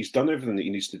down. He's done everything that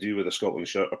he needs to do with a Scotland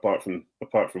shirt, apart from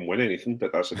win anything.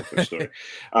 But that's a different story.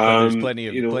 There's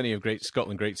plenty of great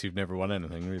Scotland greats who've never won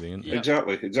anything, really. Isn't there?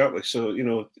 Exactly. So you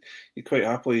know, you quite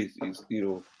happily, you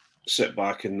know, sit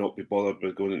back and not be bothered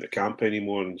with going into camp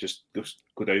anymore, and just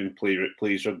go down and play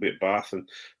his rugby at Bath and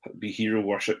be hero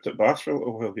worshipped at Bath for a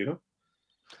little while. You know.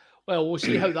 Well, we'll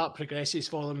see how that progresses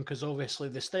for them, because obviously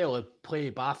the style of play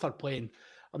Bath are playing,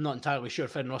 I'm not entirely sure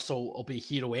Finn Russell will be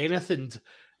hero anything.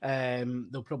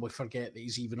 They'll probably forget that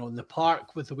he's even on the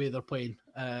park with the way they're playing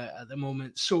at the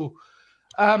moment. So,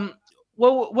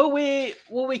 will we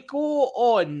go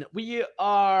on?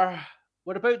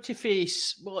 We're about to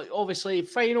face, well, obviously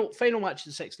final match of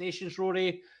the Six Nations,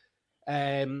 Rory.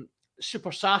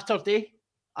 Super Saturday,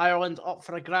 Ireland up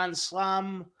for a Grand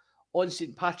Slam on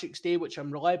St. Patrick's Day, which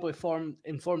I'm reliably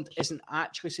informed isn't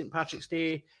actually St. Patrick's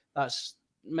Day. That's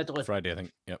middle of Friday, I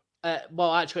think. Yep.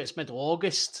 Well, actually, it's middle of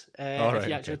August if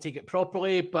you actually take it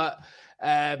properly. But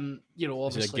you know,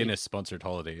 obviously, it's a Guinness sponsored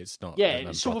holiday. It's not.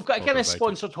 Yeah, so we've got a Guinness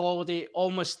sponsored holiday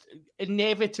almost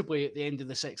inevitably at the end of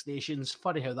the Six Nations.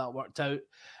 Funny how that worked out.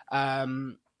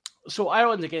 So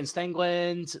Ireland against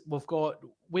England. We've got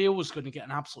Wales going to get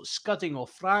an absolute scudding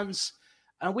off France,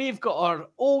 and we've got our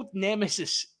old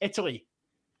nemesis Italy.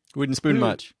 Wooden spoon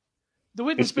match. The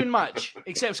wooden spoon match,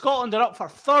 except Scotland are up for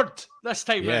third this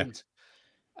time round.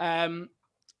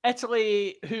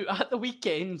 Italy, who at the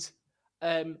weekend,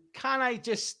 can I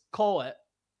just call it,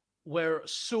 were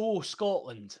so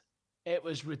Scotland. It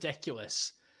was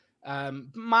ridiculous.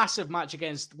 Massive match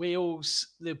against Wales.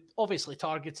 They obviously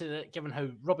targeted it, given how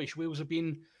rubbish Wales have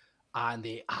been, and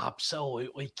they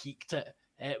absolutely kicked it.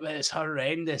 It was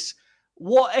horrendous.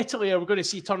 What Italy are we going to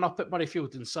see turn up at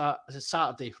Murrayfield on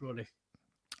Saturday, Rory?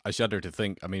 I shudder to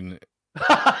think. I mean,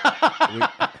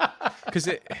 because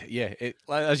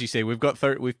as you say, we've got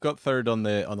third on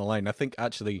the line. I think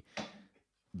actually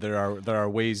there are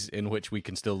ways in which we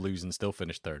can still lose and still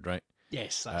finish third, right?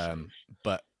 Yes, that's right.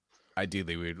 But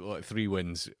ideally, we'd like 3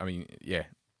 wins. I mean, yeah,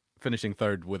 finishing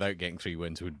third without getting 3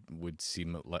 wins would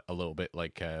seem a little bit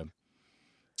like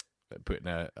putting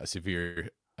a severe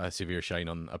shine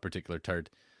on a particular turd.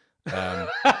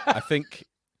 I think.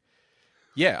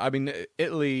 Yeah, I mean,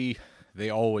 Italy, they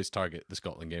always target the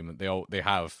Scotland game. They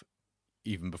have,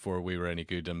 even before we were any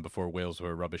good and before Wales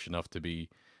were rubbish enough to be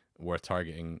worth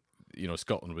targeting. You know,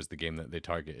 Scotland was the game that they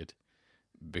targeted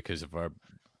because of our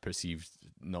perceived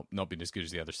not being as good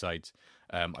as the other sides.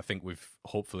 I think we've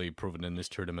hopefully proven in this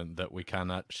tournament that we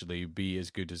can actually be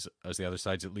as good as the other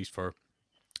sides, at least for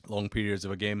long periods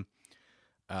of a game.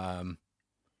 And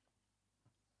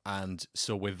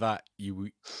so with that,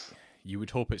 you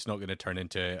would hope it's not going to turn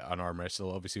into an arm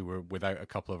wrestle. Obviously, we're without a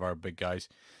couple of our big guys.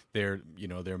 They're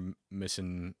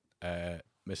missing a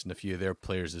few of their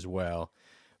players as well.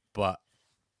 But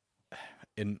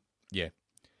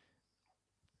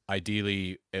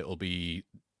ideally it'll be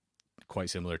quite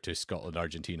similar to Scotland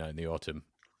Argentina in the autumn.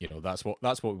 You know, that's what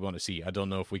we want to see. I don't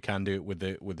know if we can do it with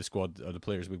the squad of the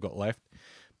players we've got left,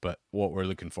 but what we're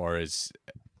looking for is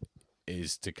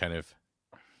to kind of,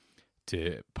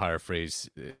 to paraphrase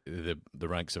the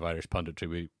ranks of Irish punditry,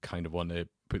 we kind of want to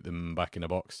put them back in a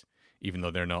box, even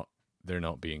though they're not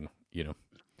being, you know,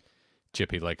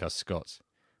 chippy like us Scots.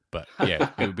 But yeah,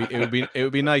 it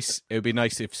would be nice. It would be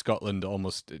nice if Scotland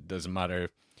almost, it doesn't matter.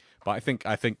 But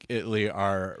I think Italy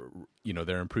are,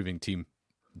 they're an improving team,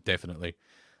 definitely.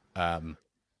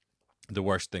 The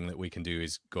worst thing that we can do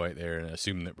is go out there and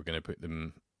assume that we're going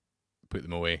to put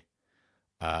them away.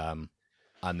 And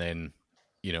then,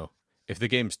 if the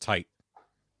game's tight,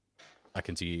 I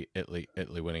can see Italy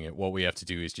winning it. What we have to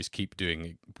do is just keep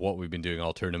doing what we've been doing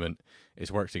all tournament.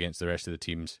 It's worked against the rest of the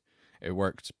teams. It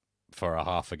worked for a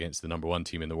half against the number one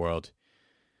team in the world.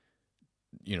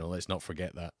 Let's not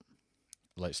forget that.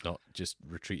 Let's not just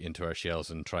retreat into our shells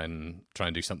and try and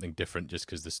do something different just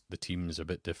because the team's a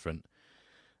bit different.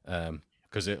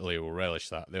 Because Italy will relish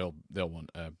that. They'll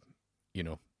want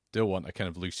they'll want a kind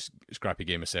of loose, scrappy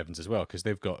game of sevens as well, because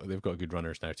they've got good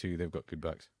runners now too. They've got good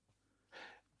backs.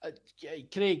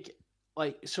 Craig,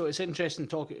 so it's interesting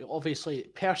talking. Obviously,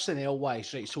 personnel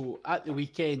wise, right? So at the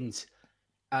weekend,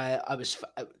 I was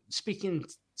speaking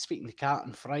to Kat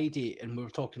on Friday, and we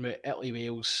were talking about Italy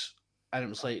Wales, and it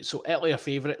was like, so Italy are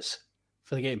favourites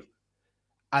for the game,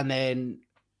 and then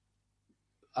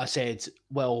I said,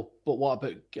 well, but what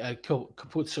about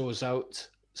Capuzzo's out?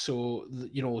 So,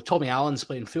 Tommy Allen's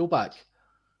playing fullback.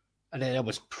 And then I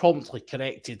was promptly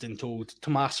corrected and told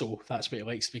Tommaso, that's what he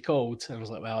likes to be called. And I was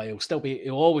like, well,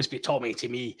 he'll always be Tommy to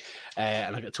me.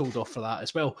 And I got told off for that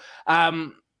as well.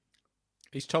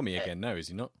 He's Tommy again now, is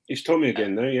he not? He's Tommy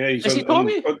again now, yeah. Is he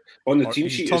Tommy? On the team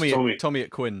sheet Tommy, is Tommy. Tommy at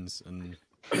Quinn's. And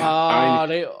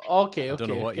right. Okay. I don't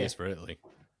know what he is for Italy.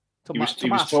 He was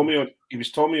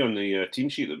Tommy on the team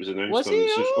sheet that was announced on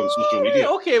social media.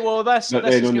 Okay, well but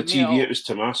then on the TV it was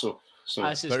Tommaso. So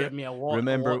this is giving me a lot.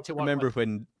 Remember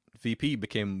when VP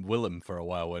became Willem for a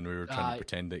while when we were trying to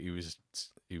pretend that he was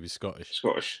Scottish.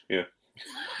 Scottish, yeah.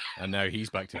 And now he's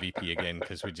back to VP again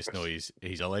because we just know he's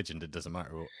a legend. It doesn't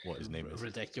matter what his name is.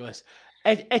 Ridiculous.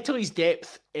 Italy's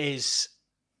depth is,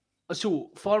 so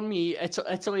for me,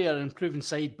 Italy are an improving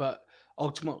side, but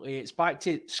ultimately it's back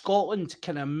to Scotland,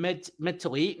 kind of mid to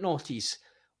late noughties,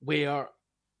 where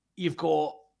you've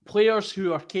got players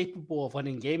who are capable of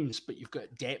winning games, but you've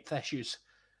got depth issues.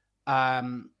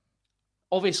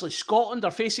 Obviously, Scotland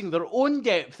are facing their own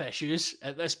depth issues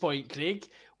at this point, Craig,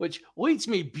 which leads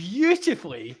me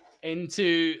beautifully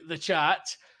into the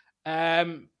chat.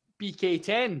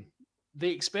 BK10, the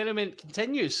experiment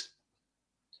continues.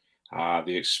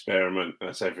 The experiment,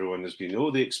 as everyone has been.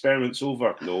 Oh, the experiment's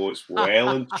over. No, it's well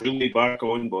and truly back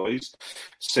on, boys.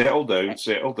 Settle down. Is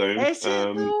it though?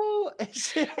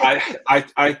 Is it?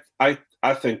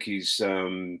 I think he's.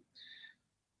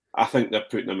 I think they're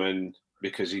putting him in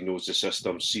because he knows the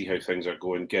system, see how things are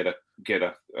going, get a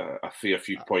fair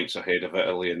few points ahead of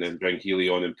Italy, and then bring Healy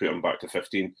on and put him back to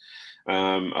 15.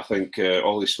 I think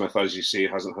Ollie Smith, as you say,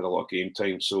 hasn't had a lot of game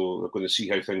time, so they're going to see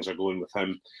how things are going with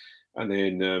him. And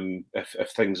then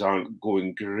if things aren't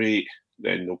going great,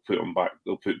 then they'll put him back.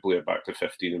 They'll put Blair back to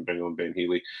 15 and bring on Ben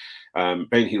Healy.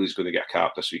 Ben Healy's going to get a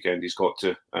cap this weekend. He's got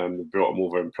to. They brought him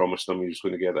over and promised him he was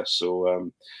going to get this.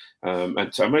 So,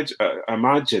 and to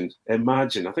imagine.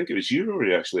 I think it was you,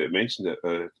 Rory, actually, that mentioned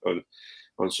it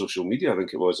on social media. I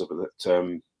think it was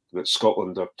that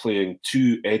Scotland are playing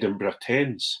 2 Edinburgh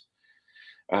 10s.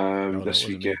 This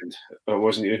weekend. It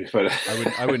wasn't you, but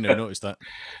I wouldn't have noticed that.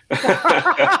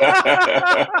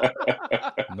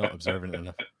 I'm not observant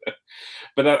enough.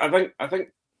 But I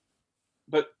think,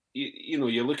 but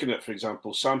you're looking at, for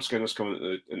example, Sam Skinner's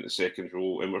coming in the second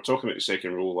row, and we're talking about the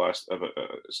second row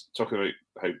talking about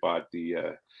how bad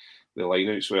the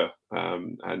lineouts were,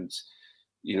 and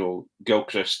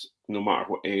Gilchrist, no matter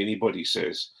what anybody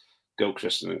says,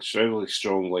 Gilchrist is an incredibly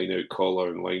strong line-out caller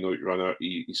and line-out runner.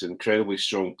 He's an incredibly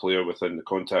strong player within the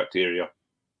contact area.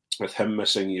 With him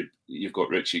missing, you've got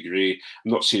Richie Gray.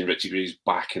 I'm not saying Richie Gray's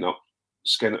backing up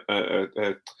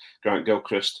Grant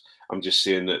Gilchrist. I'm just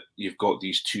saying that you've got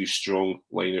these 2 strong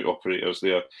line-out operators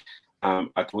there. I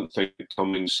don't think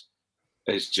Cummings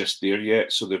is just there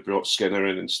yet, so they've brought Skinner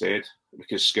in instead,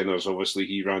 because Skinner's obviously,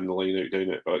 he ran the line-out down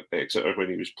at Exeter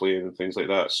when he was playing and things like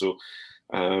that. So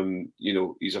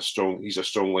he's a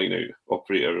strong line-out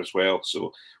operator as well.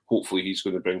 So hopefully he's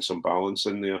going to bring some balance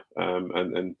in there,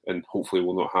 and hopefully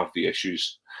we'll not have the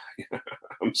issues.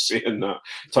 I'm saying that,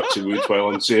 touching wood while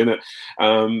I'm saying it.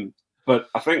 But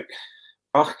I think,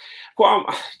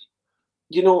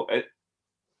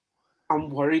 I'm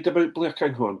worried about Blair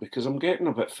Kinghorn because I'm getting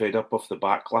a bit fed up of the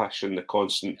backlash and the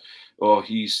constant,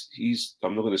 he's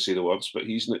I'm not going to say the words, but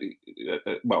he's,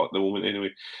 well, at the moment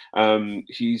anyway,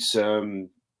 he's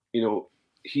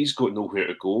got nowhere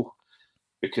to go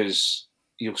because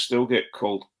he'll still get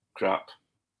called crap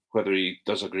whether he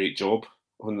does a great job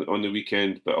on the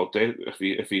weekend, but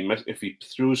if he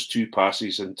throws 2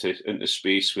 passes into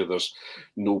space where there's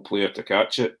no player to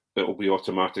catch it, it'll be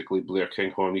automatically Blair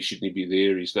Kinghorn. He shouldn't be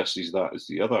there. He's this, he's that, he's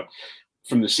the other.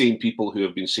 From the same people who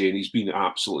have been saying he's been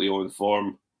absolutely on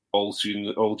form all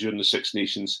during the Six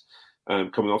Nations,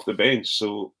 coming off the bench.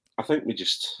 So I think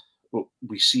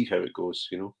we see how it goes,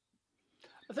 you know.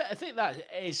 I think that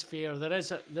is fair. There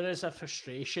is a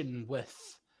frustration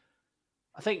with.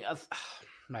 I think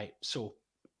right. So,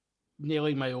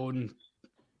 nailing my own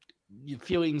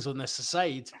feelings on this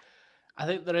aside, I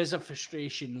think there is a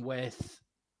frustration with,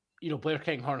 Blair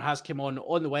Kinghorn has come on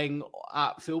the wing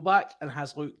at fullback and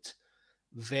has looked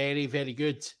very, very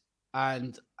good.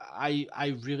 And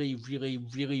I really, really,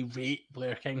 really rate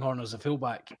Blair Kinghorn as a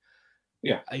fullback.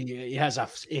 Yeah, he has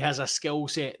a skill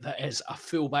set that is a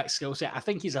fullback skill set. I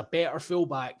think he's a better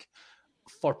fullback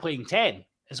for playing 10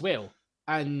 as well.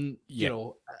 And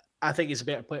I think he's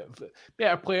a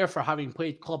better player for having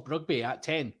played club rugby at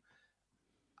 10.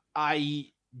 I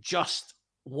just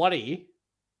worry,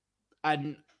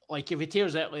 and if he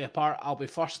tears Italy apart, I'll be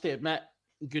first to admit,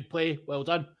 good play, well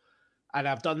done. And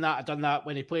I've done that. I've done that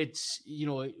when he played,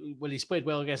 when he's played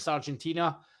well against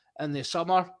Argentina in the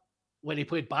summer. When he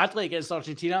played badly against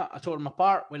Argentina, I tore him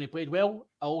apart. When he played well,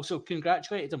 I also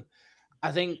congratulated him.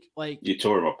 I think, you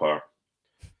tore him apart.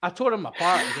 I tore him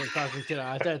apart against Argentina.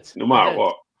 I did. No matter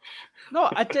what. No,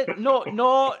 I did. No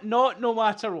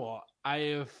matter what.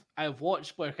 I've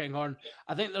watched Blair Kinghorn.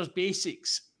 I think there's basic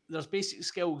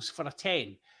skills for a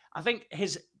 10. I think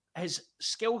his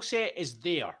skill set is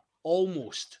there,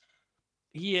 almost.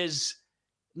 He is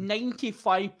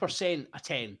 95% a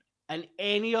 10. In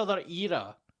any other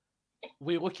era,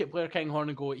 we look at Blair Kinghorn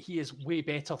and go, he is way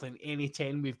better than any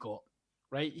 10 we've got,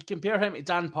 right? You compare him to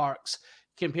Dan Parks,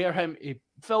 compare him to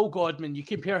Phil Godman, you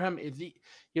compare him to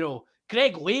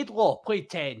Greg Laidlaw played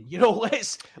 10.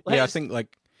 Let's I think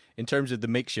in terms of the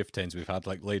makeshift 10s we've had,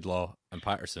 like Laidlaw and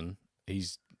Patterson,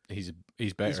 he's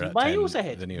better at miles 10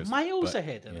 ahead, than he was. Miles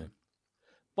ahead of him.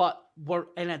 But we're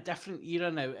in a different era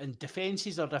now, and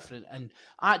defences are different. And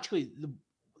actually,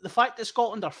 the fact that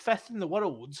Scotland are 5th in the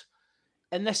world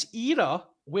in this era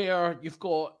where you've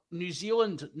got New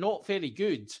Zealand not very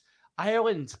good,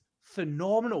 Ireland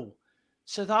phenomenal,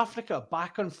 South Africa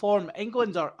back on form,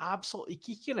 England are absolutely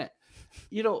kicking it.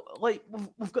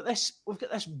 We've got this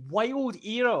wild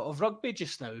era of rugby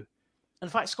just now. In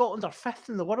fact, Scotland are 5th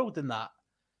in the world in that.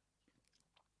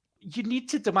 You need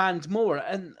to demand more,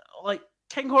 and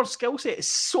Kinghorn's skill set is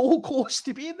so close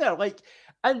to being there.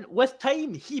 And with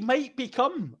time, he might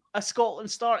become a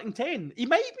Scotland starting 10. He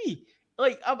might be.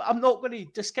 I'm not going to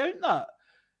discount that.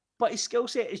 But his skill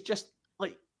set is just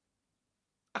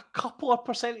a couple of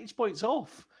percentage points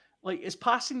off. His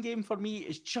passing game for me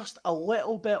is just a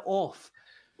little bit off.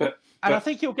 And I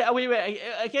think he'll get away with it.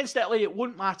 Against Italy, it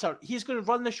won't matter. He's going to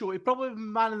run the show. He'll probably be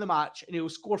man of the match, and he'll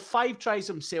score 5 tries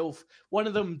himself, one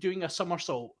of them doing a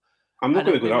somersault. I'm not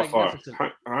going to go that far.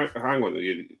 Hang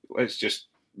on. Let's just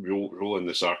roll in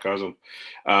the sarcasm.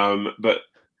 But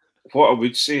what I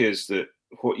would say is that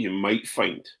what you might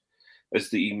find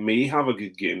is that he may have a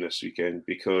good game this weekend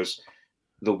because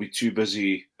they'll be too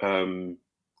busy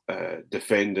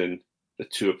defending the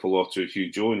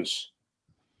Tuipulotu-Hugh Jones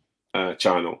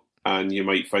channel. And you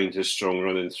might find his strong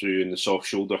running through and the soft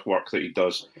shoulder work that he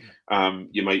does.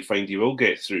 You might find he will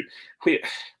get through.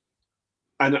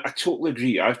 And I totally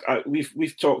agree.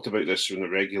 We've talked about this on a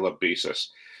regular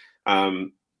basis. Blair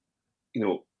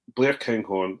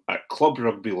Kinghorn at club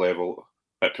rugby level,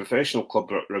 at professional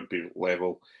club rugby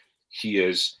level, he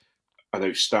is an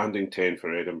outstanding 10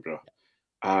 for Edinburgh.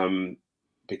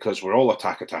 Because we're all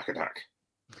attack.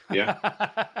 Yeah.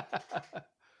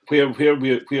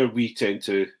 where we tend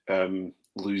to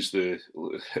lose the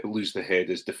head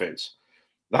is defence.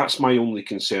 That's my only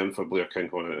concern for Blair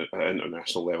Kinghorn at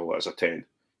international level as a 10,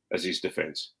 as his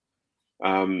defence.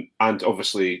 And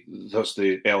obviously, there's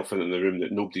the elephant in the room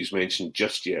that nobody's mentioned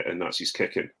just yet, and that's his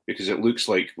kicking. Because it looks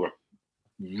like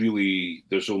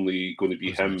there's only going to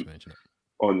be him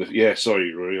on the... Yeah,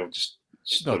 sorry, Rory, I'll just...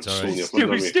 Steal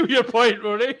your point,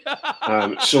 Rory.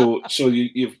 So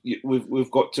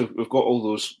we've got all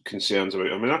those concerns about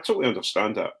him. I mean, I totally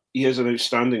understand that. He is an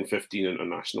outstanding 15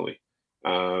 internationally.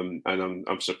 And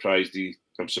I'm surprised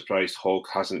Hogg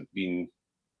hasn't been.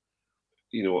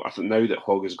 I think now that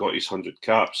Hogg has got his 100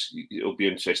 caps, it'll be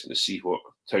interesting to see what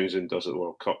Townsend does at the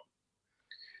World Cup.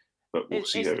 But we'll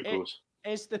see how it goes.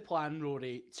 Is the plan,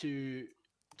 Rory, to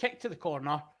kick to the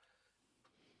corner,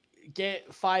 get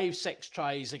 5-6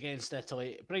 tries against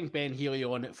Italy, bring Ben Healy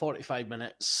on at 45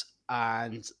 minutes,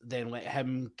 and then let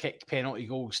him kick penalty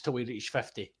goals till we reach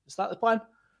 50? Is that the plan?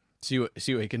 See what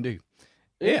he can do.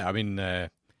 Yeah, I mean,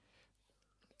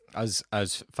 as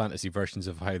fantasy versions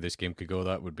of how this game could go,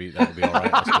 that would be all right,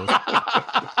 I suppose.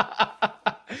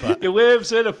 But he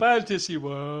lives in a fantasy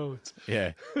world.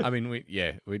 Yeah, I mean, we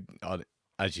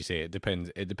as you say, it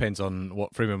depends on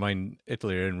what frame of mind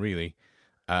Italy are in, really,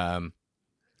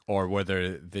 or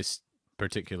whether this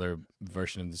particular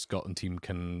version of the Scotland team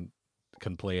can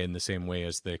play in the same way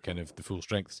as the kind of the full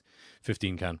strength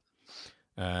 15 can.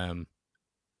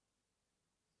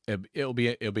 It'll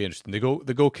be interesting.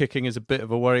 The goal kicking is a bit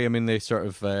of a worry. I mean, they sort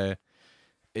of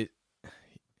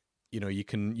you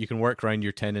can work around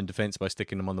your 10 in defence by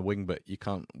sticking them on the wing, but you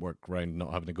can't work around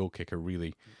not having a goal kicker,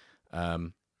 really.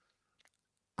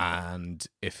 And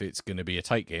if it's going to be a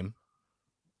tight game,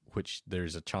 which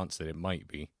there's a chance that it might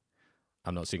be,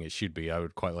 I'm not saying it should be. I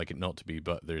would quite like it not to be,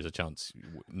 but there's a chance,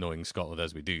 knowing Scotland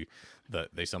as we do, that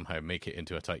they somehow make it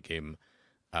into a tight game.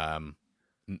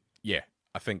 Yeah,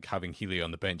 I think having Healy on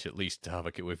the bench at least to have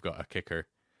we've got a kicker.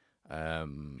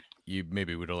 You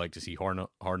maybe would have liked to see Horn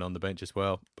on the bench as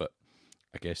well, but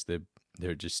I guess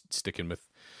they're just sticking with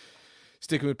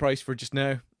Price for just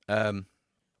now.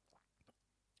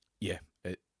 Yeah,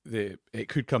 it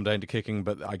could come down to kicking,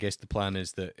 but I guess the plan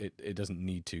is that it doesn't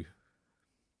need to.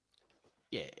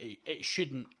 Yeah, it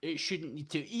shouldn't need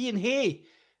to. Ian Hay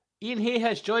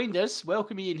has joined us.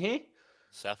 Welcome, Ian Hay.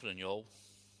 Saffron, y'all.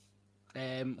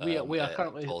 We are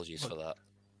currently. Apologies for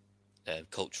that.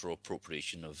 Cultural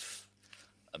appropriation of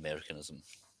Americanism.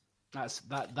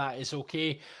 That is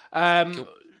okay. Cool.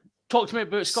 Talk to me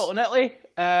about Scotland, Italy.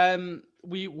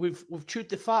 We've chewed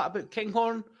the fat about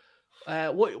Kinghorn.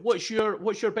 What's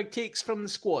your big takes from the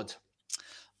squad?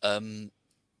 I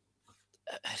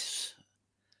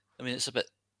mean, it's a bit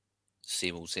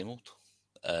same old.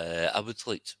 I would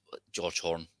like George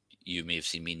Horn. You may have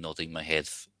seen me nodding my head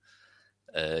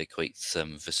quite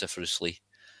vociferously.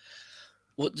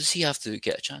 What does he have to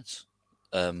get a chance?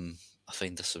 I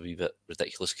find this a wee bit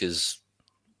ridiculous because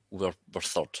we're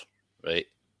third, right?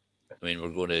 I mean, we're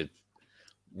going to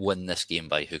win this game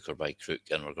by hook or by crook,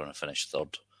 and we're going to finish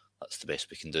third. That's the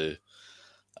best we can do.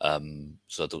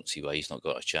 So I don't see why he's not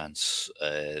got a chance.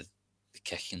 The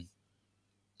kicking,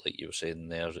 like you were saying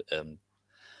there,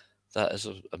 that is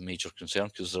a major concern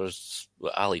because there's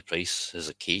Ali Price has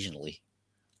occasionally,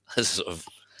 as sort of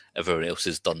everyone else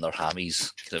has done their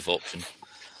hammies kind of option.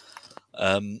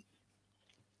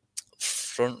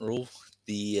 Front row,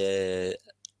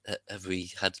 have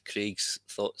we had Craig's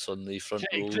thoughts on the front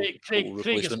row?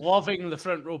 Craig is loving the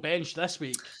front row bench this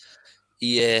week.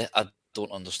 Yeah, I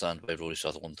don't understand why Rory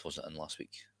Sutherland wasn't in last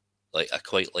week. Like, I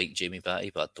quite like Jamie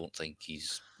Batty, but I don't think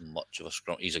he's much of a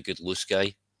scrum. He's a good loose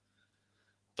guy,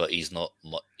 but he's not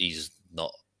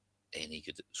any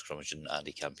good at scrummaging, and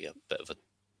he can be a bit of a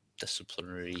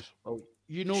disciplinary. Well,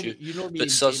 you know me.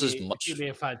 But and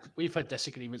Jamie, we've had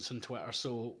disagreements on Twitter,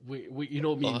 so me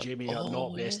and Jamie are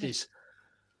not besties.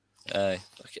 Okay.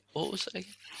 What was it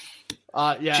again?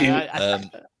 Yeah,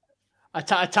 I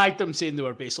tagged them saying they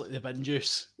were basically the bin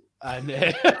juice, and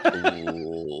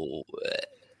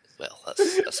well,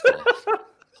 that's gonna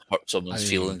hurt someone's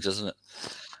feelings, isn't it?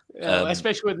 Yeah,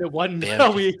 especially when they won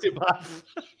away to Bath.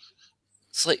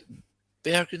 It's like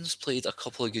Bergen's played a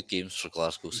couple of good games for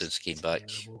Glasgow since he came back,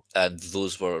 and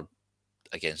those were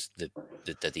against the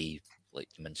Diddy, like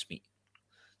the mincemeat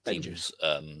teams.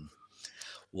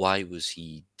 Why was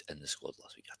he in the squad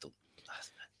last week? I don't.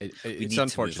 It's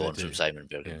unfortunate to move on from Simon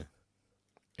Bergen. Yeah.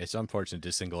 It's unfortunate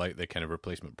to single out the kind of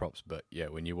replacement props, but yeah,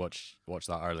 when you watch that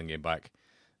Ireland game back,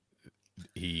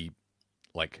 he,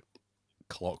 like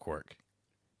clockwork,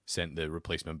 sent the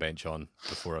replacement bench on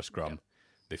before a scrum. Yeah.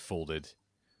 They folded.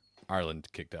 Ireland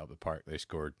kicked it out of the park. They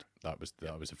scored. That was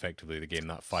effectively the game.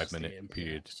 That 5-minute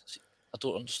period. I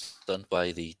don't understand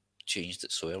why they changed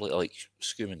it so early. Like,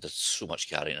 Schumann did so much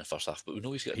carrying in the first half, but we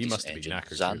know he's got a decent engine.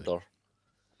 Knackered,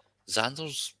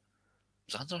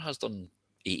 Xander has done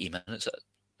 80 minutes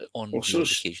on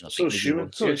occasion.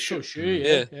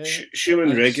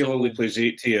 Schumann regularly plays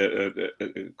 80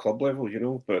 at club level, you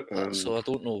know. But so I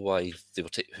don't know why they were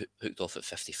hooked off at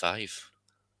 55,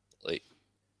 like,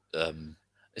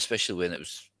 especially when it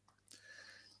was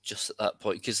just at that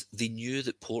point, because they knew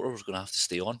that Porter was going to have to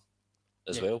stay on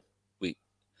as well.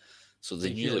 So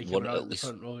they knew that one at least.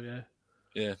 Front row,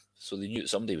 yeah. So they knew that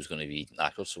somebody was going to be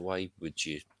knackered. So why would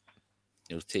you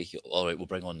take it? All right, we'll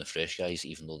bring on the fresh guys,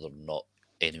 even though they're not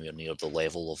anywhere near the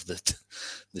level of the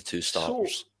two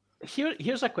starters. So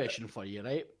here's a question for you,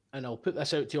 right? And I'll put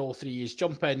this out to all three. Is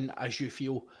jump in as you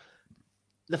feel.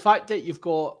 The fact that you've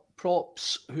got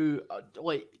props who,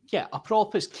 a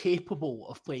prop is capable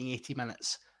of playing 80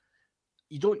 minutes.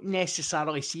 You don't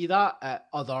necessarily see that at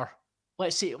other.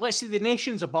 let's say the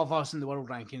nations above us in the world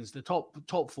rankings, the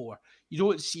top 4, you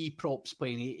don't see props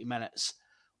playing 80 minutes.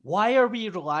 Why are we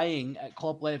relying at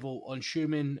club level on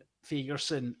Schumann,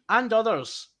 Fagerson, and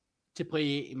others to play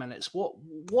 80 minutes?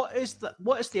 What is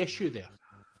the issue there?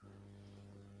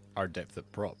 Our depth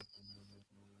at prop.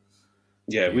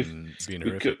 Yeah, being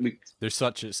horrific. There's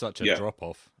such a drop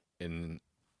off in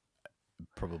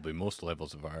probably most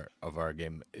levels of our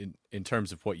game in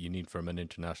terms of what you need from an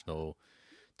international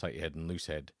tight head and loose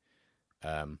head.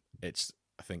 It's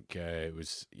I think it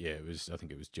was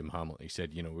Jim Hamilton. He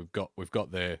said, we've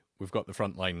got the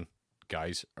frontline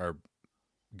guys are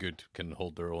good, can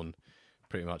hold their own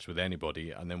pretty much with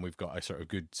anybody, and then we've got a sort of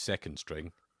good second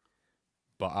string.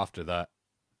 But after that,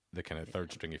 the kind of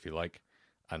third string, if you like,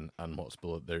 and what's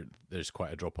below there's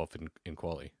quite a drop off in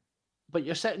quality. But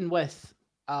you're sitting with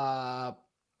a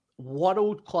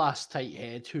world class tight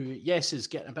head who, yes, is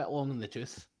getting a bit long in the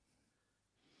tooth,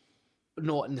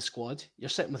 not in the squad. You're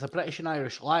sitting with a British and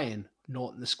Irish Lion,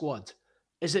 not in the squad.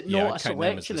 Is it not a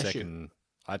selection issue?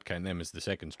 I'd count them as the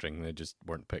second string. They just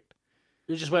weren't picked.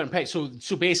 They just weren't picked. So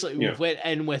basically, we went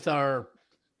in with our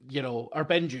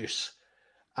bin juice,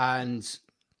 and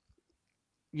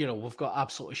we've got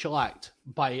absolutely shellacked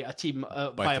by a team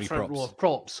by a front row of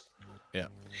props. Yeah,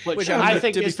 which I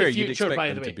think is the future.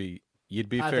 By the way,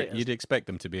 you'd expect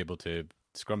them to be able to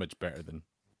scrummage better than.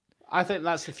 I think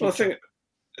that's the future. Well,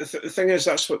 the thing is,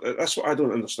 that's what I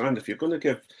don't understand. If you're going to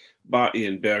give Batty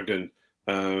and Bergen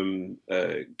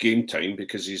game time,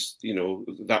 because he's,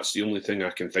 that's the only thing I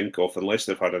can think of, unless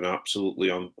they've had an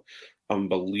absolutely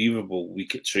unbelievable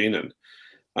week at training,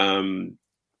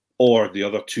 or the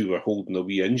other two are holding a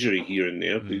wee injury here and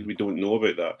there. We don't know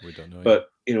about that. We don't know. But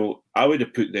I would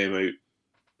have put them out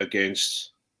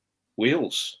against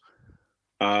Wales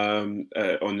on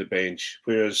the bench.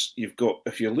 Whereas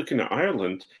if you're looking at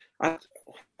Ireland,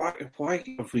 why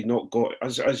have we not got,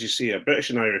 as you say, a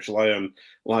British and Irish Lion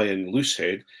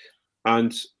loosehead,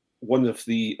 and one of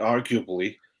the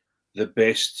arguably the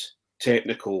best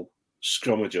technical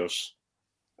scrummagers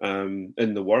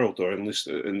in the world, or at least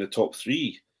in the top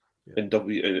 3 in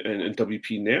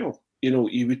WP now?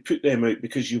 You would put them out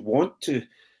because you want to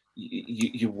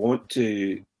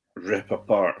rip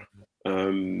apart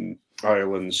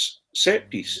Ireland's set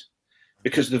piece.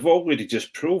 Because they've already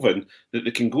just proven that they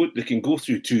can go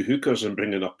through 2 hookers and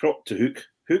bring in a prop to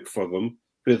hook for them,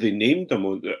 where they named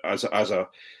them as a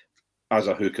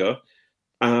hooker.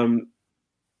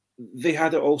 They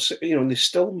had it all, and they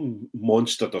still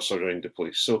monstered us around the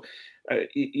place. So,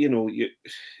 you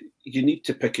need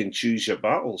to pick and choose your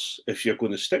battles if you're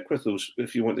going to stick with those.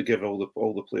 If you want to give all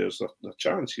the players their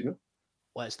chance,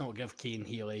 Let's not give Cian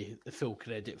Healy the full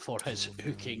credit for his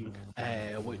hooking,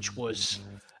 which was.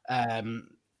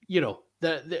 He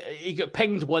got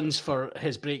pinged once for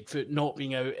his breakfoot not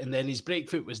being out, and then his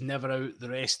breakfoot was never out the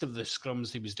rest of the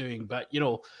scrums he was doing. But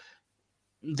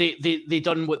they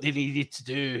done what they needed to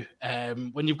do.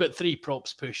 When you've got 3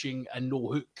 props pushing and no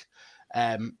hook,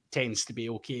 tends to be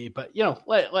okay. But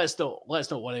let's not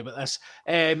worry about this.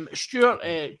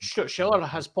 Stuart Schiller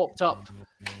has popped up.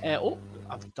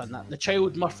 I've done that. The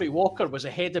child Murphy Walker was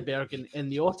ahead of Bergen in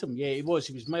the autumn. Yeah, he was.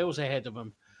 He was miles ahead of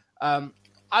him. I'm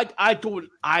going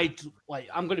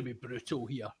to be brutal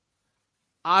here.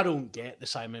 I don't get the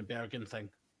Simon Bergen thing.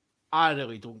 I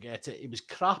really don't get it. He was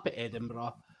crap at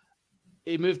Edinburgh.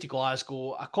 He moved to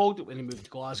Glasgow. I called it when he moved to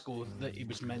Glasgow that he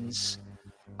was mince.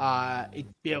 He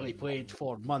barely played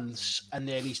for months, and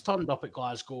then he's turned up at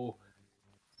Glasgow,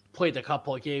 played a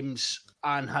couple of games,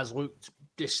 and has looked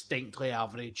distinctly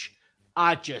average.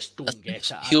 I just don't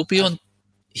get it. He'll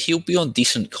be on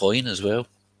decent coin as well.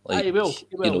 He will.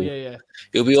 Yeah.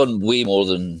 He'll be on way more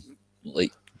than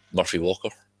Murphy Walker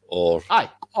or.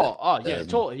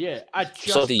 Totally. Yeah, I just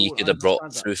something you could have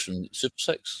brought through from Super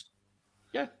Six.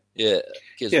 Yeah. Yeah,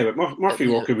 but Murphy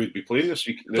Walker would be playing this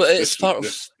week. This time,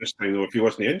 though, if he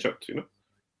wasn't injured,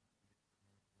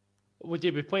 Would he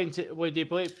be playing? Would he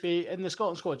be in the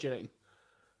Scotland squad? Do you reckon?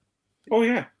 Oh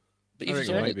yeah, but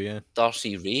even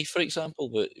Darcy Ray, for example,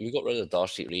 but we got rid of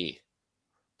Darcy Ray.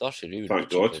 Darcy Ray would be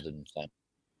cheaper than Sam.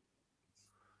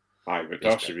 Aye, but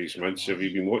Darcy Ray's mince. Have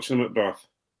you been watching him at Bath?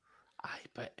 Aye,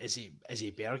 but is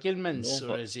he Bergen mince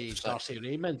or is he Darcy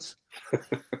Ray mince?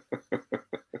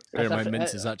 Bear in mind,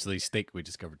 mince is actually steak we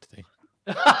discovered today.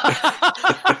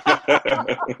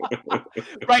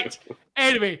 Right.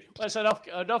 Anyway, that's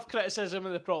enough criticism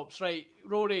of the props. Right,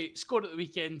 Rory scored at the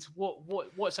weekend.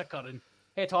 What's occurring?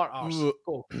 Head, heart, arse.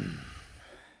 Go.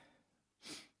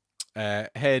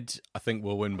 Head, I think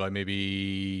we'll win by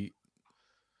maybe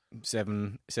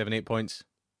 7-8 points.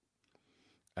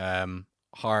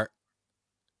 Heart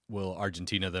will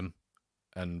Argentina them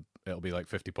and it'll be like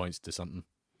 50 points to something.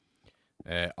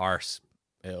 Arse,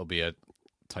 it'll be a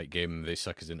tight game. They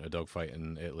suck us into a dogfight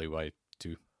in Italy by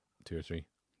two or three.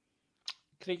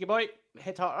 Craigie boy,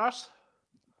 hit our arse.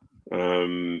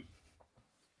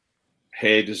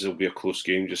 Head as it'll be a close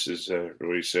game, just as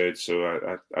Roy said.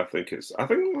 So I think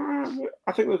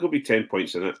there'll be 10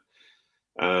 points in it.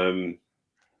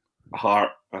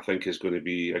 Heart, I think, is going to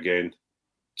be again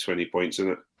 20 points in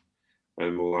it,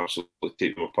 and we'll absolutely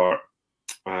take them apart.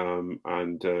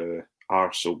 And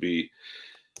Arse will be,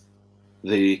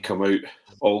 they come out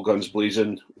all guns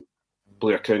blazing.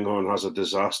 Blair Kinghorn has a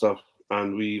disaster,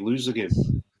 and we lose the game.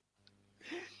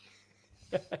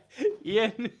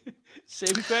 Ian,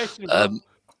 same question.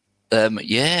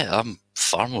 Yeah, I'm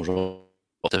far more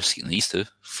optimistic than these two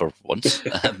for once.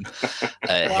 Head,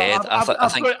 I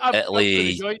think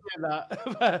Italy.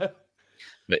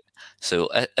 Right. So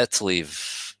Italy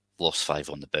have lost 5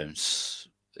 on the bounce.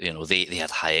 You know, they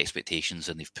had high expectations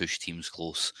and they've pushed teams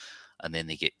close, and then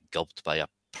they get gubbed by a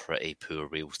pretty poor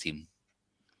Wales team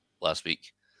last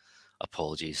week.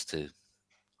 Apologies to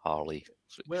Harley.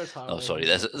 Where's Harley? Oh, sorry.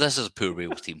 This is a poor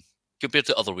Wales team. Compared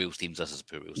to other Wales teams, this is a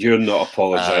poor Wales team. You're not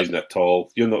apologising at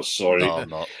all. You're not sorry. No, I'm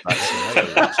not.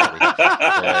 That's sorry.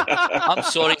 I'm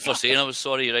sorry for saying I was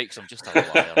sorry, right? Because I'm just a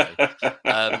liar.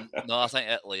 Right? No, I think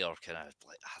Italy are kind of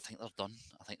like, I think they're done.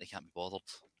 I think they can't be bothered.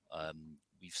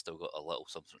 We've still got a little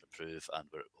something to prove, and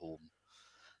we're at home.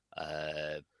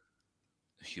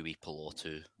 Huey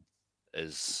Pilotu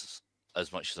is,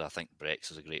 as much as I think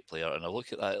Brex is a great player, and I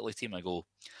look at that Italy team, I go,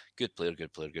 good player.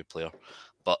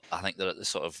 But I think they're at the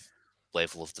sort of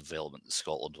level of development that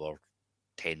Scotland were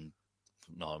 10,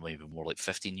 no, maybe more like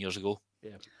 15 years ago.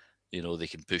 Yeah. You know, they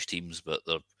can push teams, but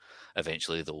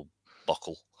eventually they'll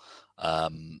buckle.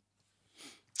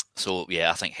 So, yeah,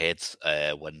 I think Heads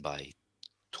win by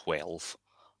 12.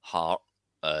 Heart,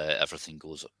 everything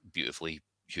goes beautifully.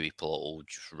 Huey Piloto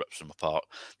just rips them apart.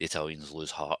 The Italians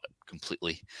lose Heart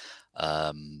completely.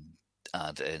 And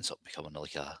it ends up becoming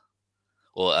like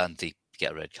and they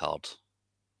get a red card,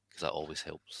 because that always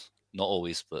helps. Not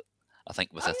always, but I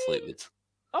think with Italy it would.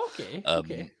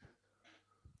 Okay.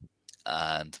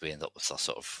 And we end up with a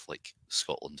sort of like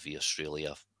Scotland v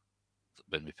Australia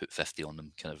when we put 50 on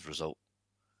them kind of result.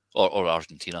 Or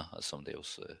Argentina, as somebody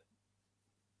else.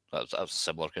 That was a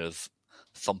similar kind of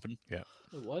thumping. Yeah.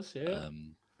 It was, yeah.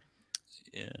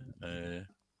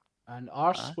 And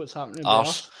Arse, what's happening?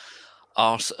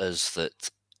 Arse is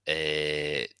that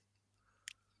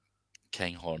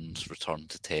Kinghorn's return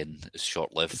to 10 is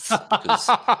short-lived, because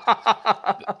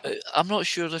I'm not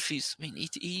sure if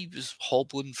he was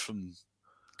hobbling from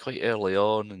quite early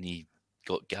on, and he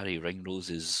got Gary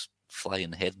Ringrose's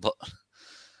flying headbutt.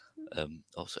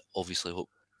 Also, obviously, hope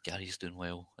Gary's doing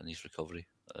well in his recovery.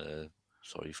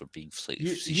 Sorry for being slightly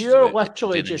facetious. You're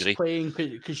literally just playing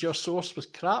because your source was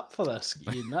crap for this,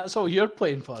 Ian. That's all you're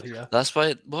playing for here. That's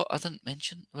why. I didn't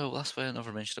mention. Well, that's why I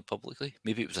never mentioned it publicly.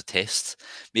 Maybe it was a test.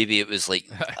 Maybe it was like,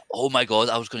 oh my god,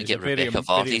 I was going to get Rebecca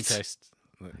Vardy.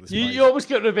 You always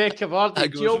get Rebecca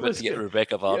Vardy. You always get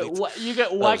Rebecca Vardy. You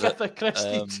get Wagatha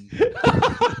Christie.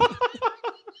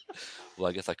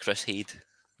 Wagatha Chris Haid.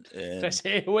 Chris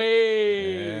Haid.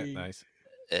 Way. Yeah, nice.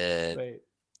 Right.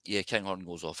 Yeah, Kinghorn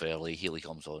goes off early. Healy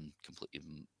comes on,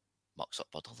 completely mucks up.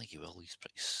 But I don't think he will. He's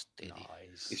pretty steady.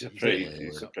 Nice. He's a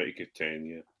pretty good 10,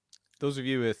 yeah. Those of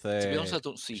you with... To be honest, I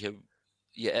don't see how...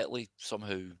 Yeah, Italy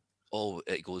somehow... Oh,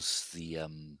 it goes the...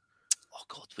 Oh,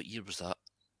 God, what year was that?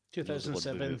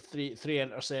 2007, three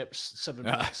intercepts, 7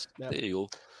 minutes. Yep. There you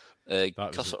go.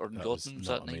 Cussiter and Godman, was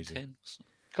that 9-10?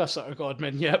 Cussiter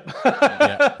Godman, yep.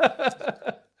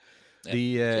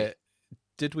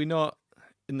 Did we not...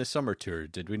 In the summer tour,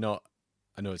 did we not?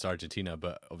 I know it's Argentina,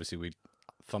 but obviously we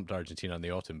thumped Argentina in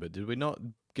the autumn. But did we not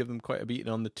give them quite a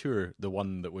beating on the tour? The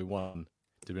one that we won,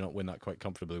 did we not win that quite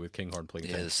comfortably with Kinghorn playing?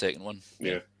 Yeah, the second one.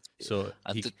 Yeah. So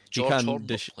he can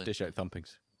dish out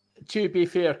thumpings. To be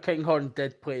fair, Kinghorn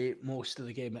did play most of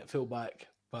the game at fullback,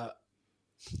 but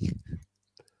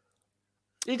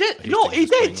he did. No, he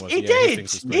did. He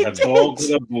did. Like a dog with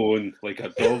a bone. Like a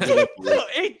dog with a bone. No,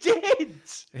 he did.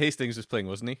 Hastings was playing,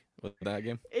 wasn't he? With that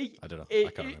game? I don't know. I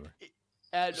can't remember.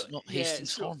 It's not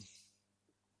Hastings' form.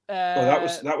 That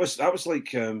was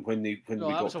like when we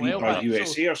got beat by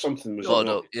USA or something.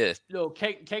 No,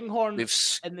 Kinghorn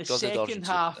in the second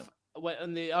half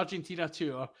on the Argentina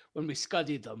tour when we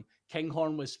scudded them.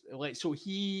 Kinghorn was like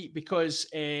because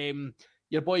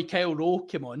your boy Kyle Rowe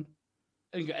came on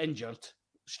and got injured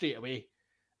straight away,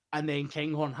 and then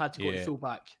Kinghorn had to go to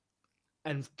fullback,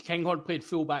 and Kinghorn played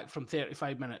fullback from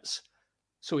 35 minutes.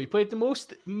 So he played the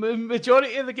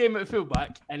majority of the game at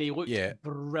fullback, and he looked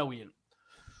brilliant.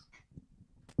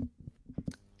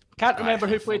 Can't remember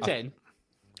who played 10.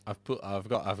 I've got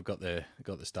the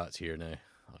stats here now.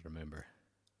 I'll remember.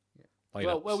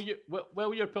 Well,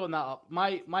 while you're pulling that up,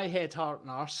 my head, heart,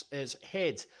 and arse is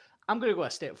head. I'm going to go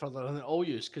a step further than all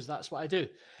use because that's what I do.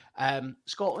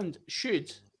 Scotland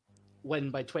should win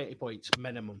by 20 points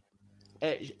minimum.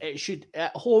 It should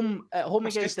at home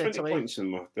against 20 Italy. points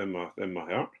in my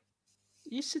heart.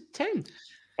 You said 10.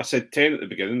 I said 10 at the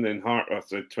beginning, then heart. I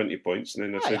said 20 points, and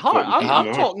then I said heart.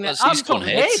 20 I'm talking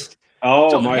head.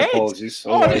 Oh, my apologies.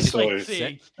 Oh, I'm sorry.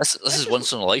 This is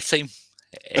once in a lifetime.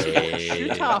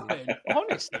 Should happen.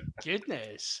 Honest to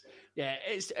goodness. Yeah,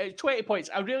 it's 20 points.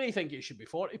 I really think it should be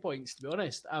 40 points, to be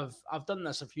honest. I've done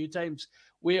this a few times.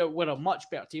 We're a much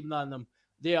better team than them.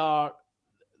 They've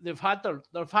had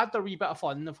their wee bit of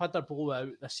fun. They've had their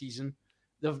blowout this season.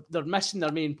 They're missing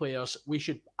their main players. We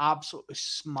should absolutely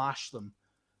smash them.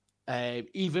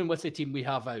 Even with the team we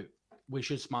have out, we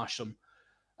should smash them.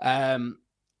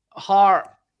 Hart,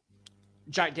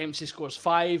 Jack Dempsey scores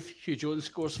 5. Hugh Jones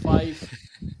scores 5.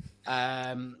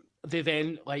 They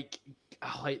then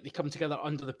they come together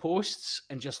under the posts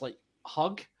and just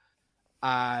hug,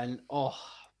 and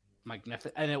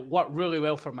magnificent. And it worked really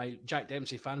well for my Jack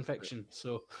Dempsey fan fiction.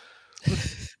 So,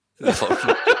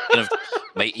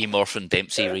 Mighty Morphin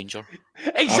Dempsey Ranger.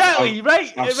 Exactly,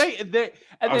 right.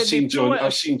 I've seen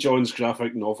John's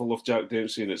graphic novel of Jack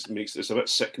Dempsey, and it's a bit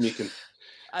sick making.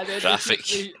 And then graphic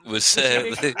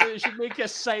they should make a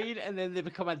sign, and then they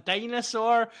become a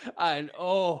dinosaur, and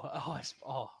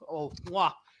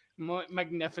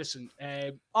magnificent.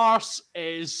 Arse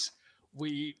is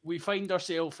we find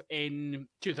ourselves in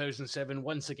 2007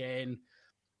 once again.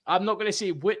 I'm not going to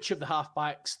say which of the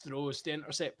halfbacks throws the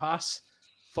intercept pass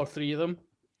for 3 of them,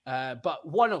 but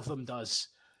one of them does.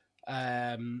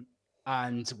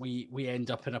 And we end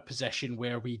up in a position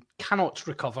where we cannot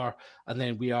recover, and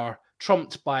then we are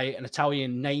trumped by an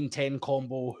Italian 9-10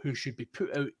 combo who should be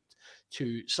put out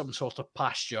to some sort of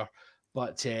pasture,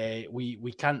 but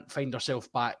we can't find ourselves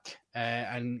back,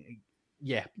 and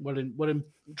we're in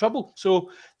trouble.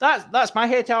 So that's my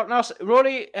head out now.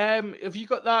 Rory, have you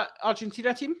got that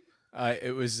Argentina team?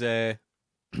 It was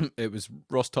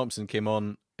Ross Thompson came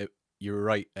on. You were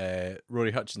right.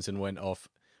 Rory Hutchinson went off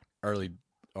early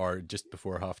or just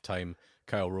before half time.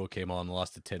 Kyle Rowe came on,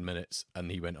 lasted 10 minutes,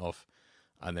 and he went off.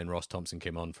 And then Ross Thompson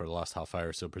came on for the last half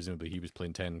hour, so presumably he was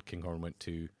playing 10. Kinghorn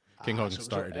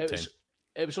started at 10.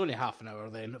 It was only half an hour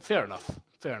then. Fair enough.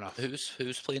 Who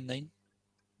was playing 9?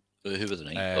 Who were the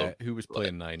 9? Who was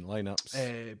playing 9?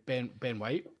 Lineups? Ben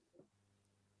White.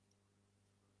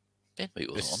 Ben White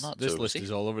wasn't on that. This list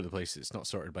is all over the place. It's not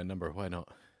sorted by number. Why not?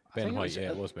 Ben White.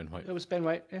 It was Ben White. It was Ben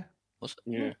White. Yeah. Was it?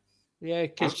 Yeah. Yeah,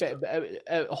 because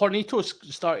Hornitos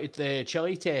started the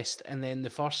Chile test, and then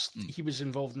he was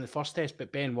involved in the first test.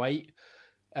 But Ben White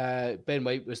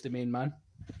was the main man.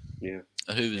 Yeah.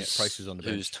 Price was on the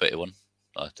bench. Who's 21?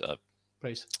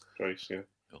 Price. Yeah.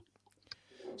 Cool.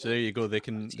 So there you go. They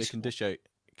can dish out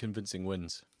convincing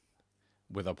wins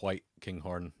with a white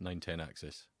Kinghorn 9-10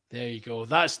 axis. There you go.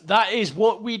 That is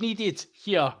what we needed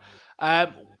here.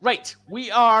 Right,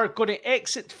 we are going to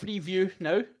exit Freeview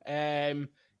now.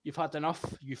 You've had enough,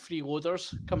 you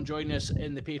freeloaders. Come join us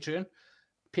in the Patreon.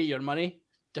 Pay your money.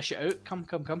 Dish it out. Come.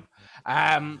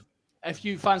 If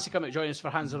you fancy coming to join us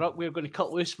for Hands Are Up, we're going to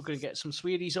cut loose. We're going to get some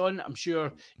swearies on. I'm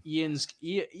sure Ian's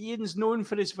known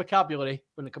for his vocabulary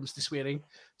when it comes to swearing.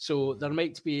 So there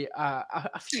might be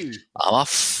a few. I'm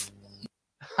off.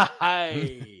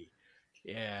 Hi.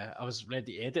 Yeah, I was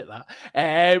ready to edit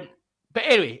that. But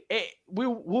anyway,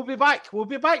 we'll be back. We'll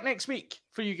be back next week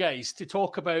for you guys to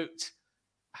talk about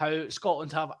how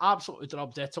Scotland have absolutely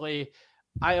drubbed Italy.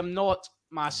 I am not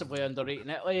massively underrating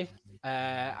Italy.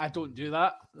 I don't do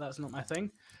that. That's not my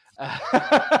thing.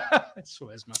 So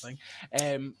is my thing.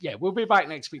 We'll be back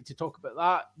next week to talk about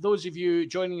that. Those of you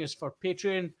joining us for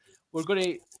Patreon, we're going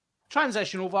to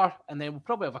transition over, and then we'll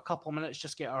probably have a couple of minutes,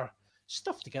 just get our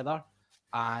stuff together,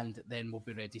 and then we'll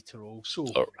be ready to roll. So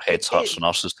our heads, hearts, and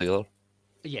arses together.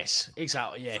 Yes,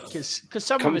 exactly. Yeah, because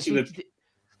some of us we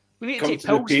need to take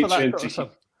pills for that sort of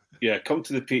stuff. Yeah, come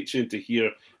to the Patreon to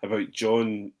hear about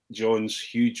John's,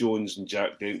 Hugh Jones, and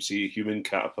Jack Dempsey human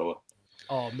caterpillar.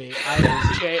 Oh, mate,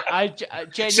 I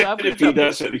genuinely.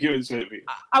 That's what the human centipede.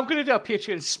 I'm going to do a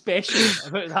Patreon special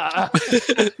about that.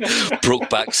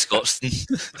 Brokeback Scotsman.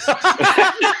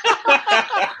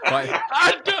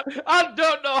 I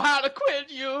don't know how to quit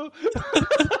you.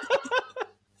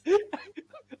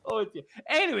 Oh dear.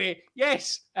 Anyway,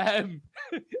 yes.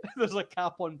 There's a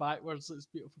cap on backwards. It's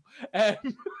beautiful.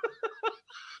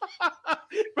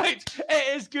 Right.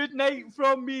 It is good night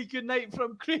from me. Good night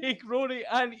from Craig, Rory,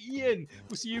 and Ian.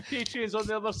 We'll see you Patreons on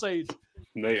the other side.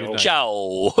 Night all. night.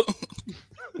 Ciao.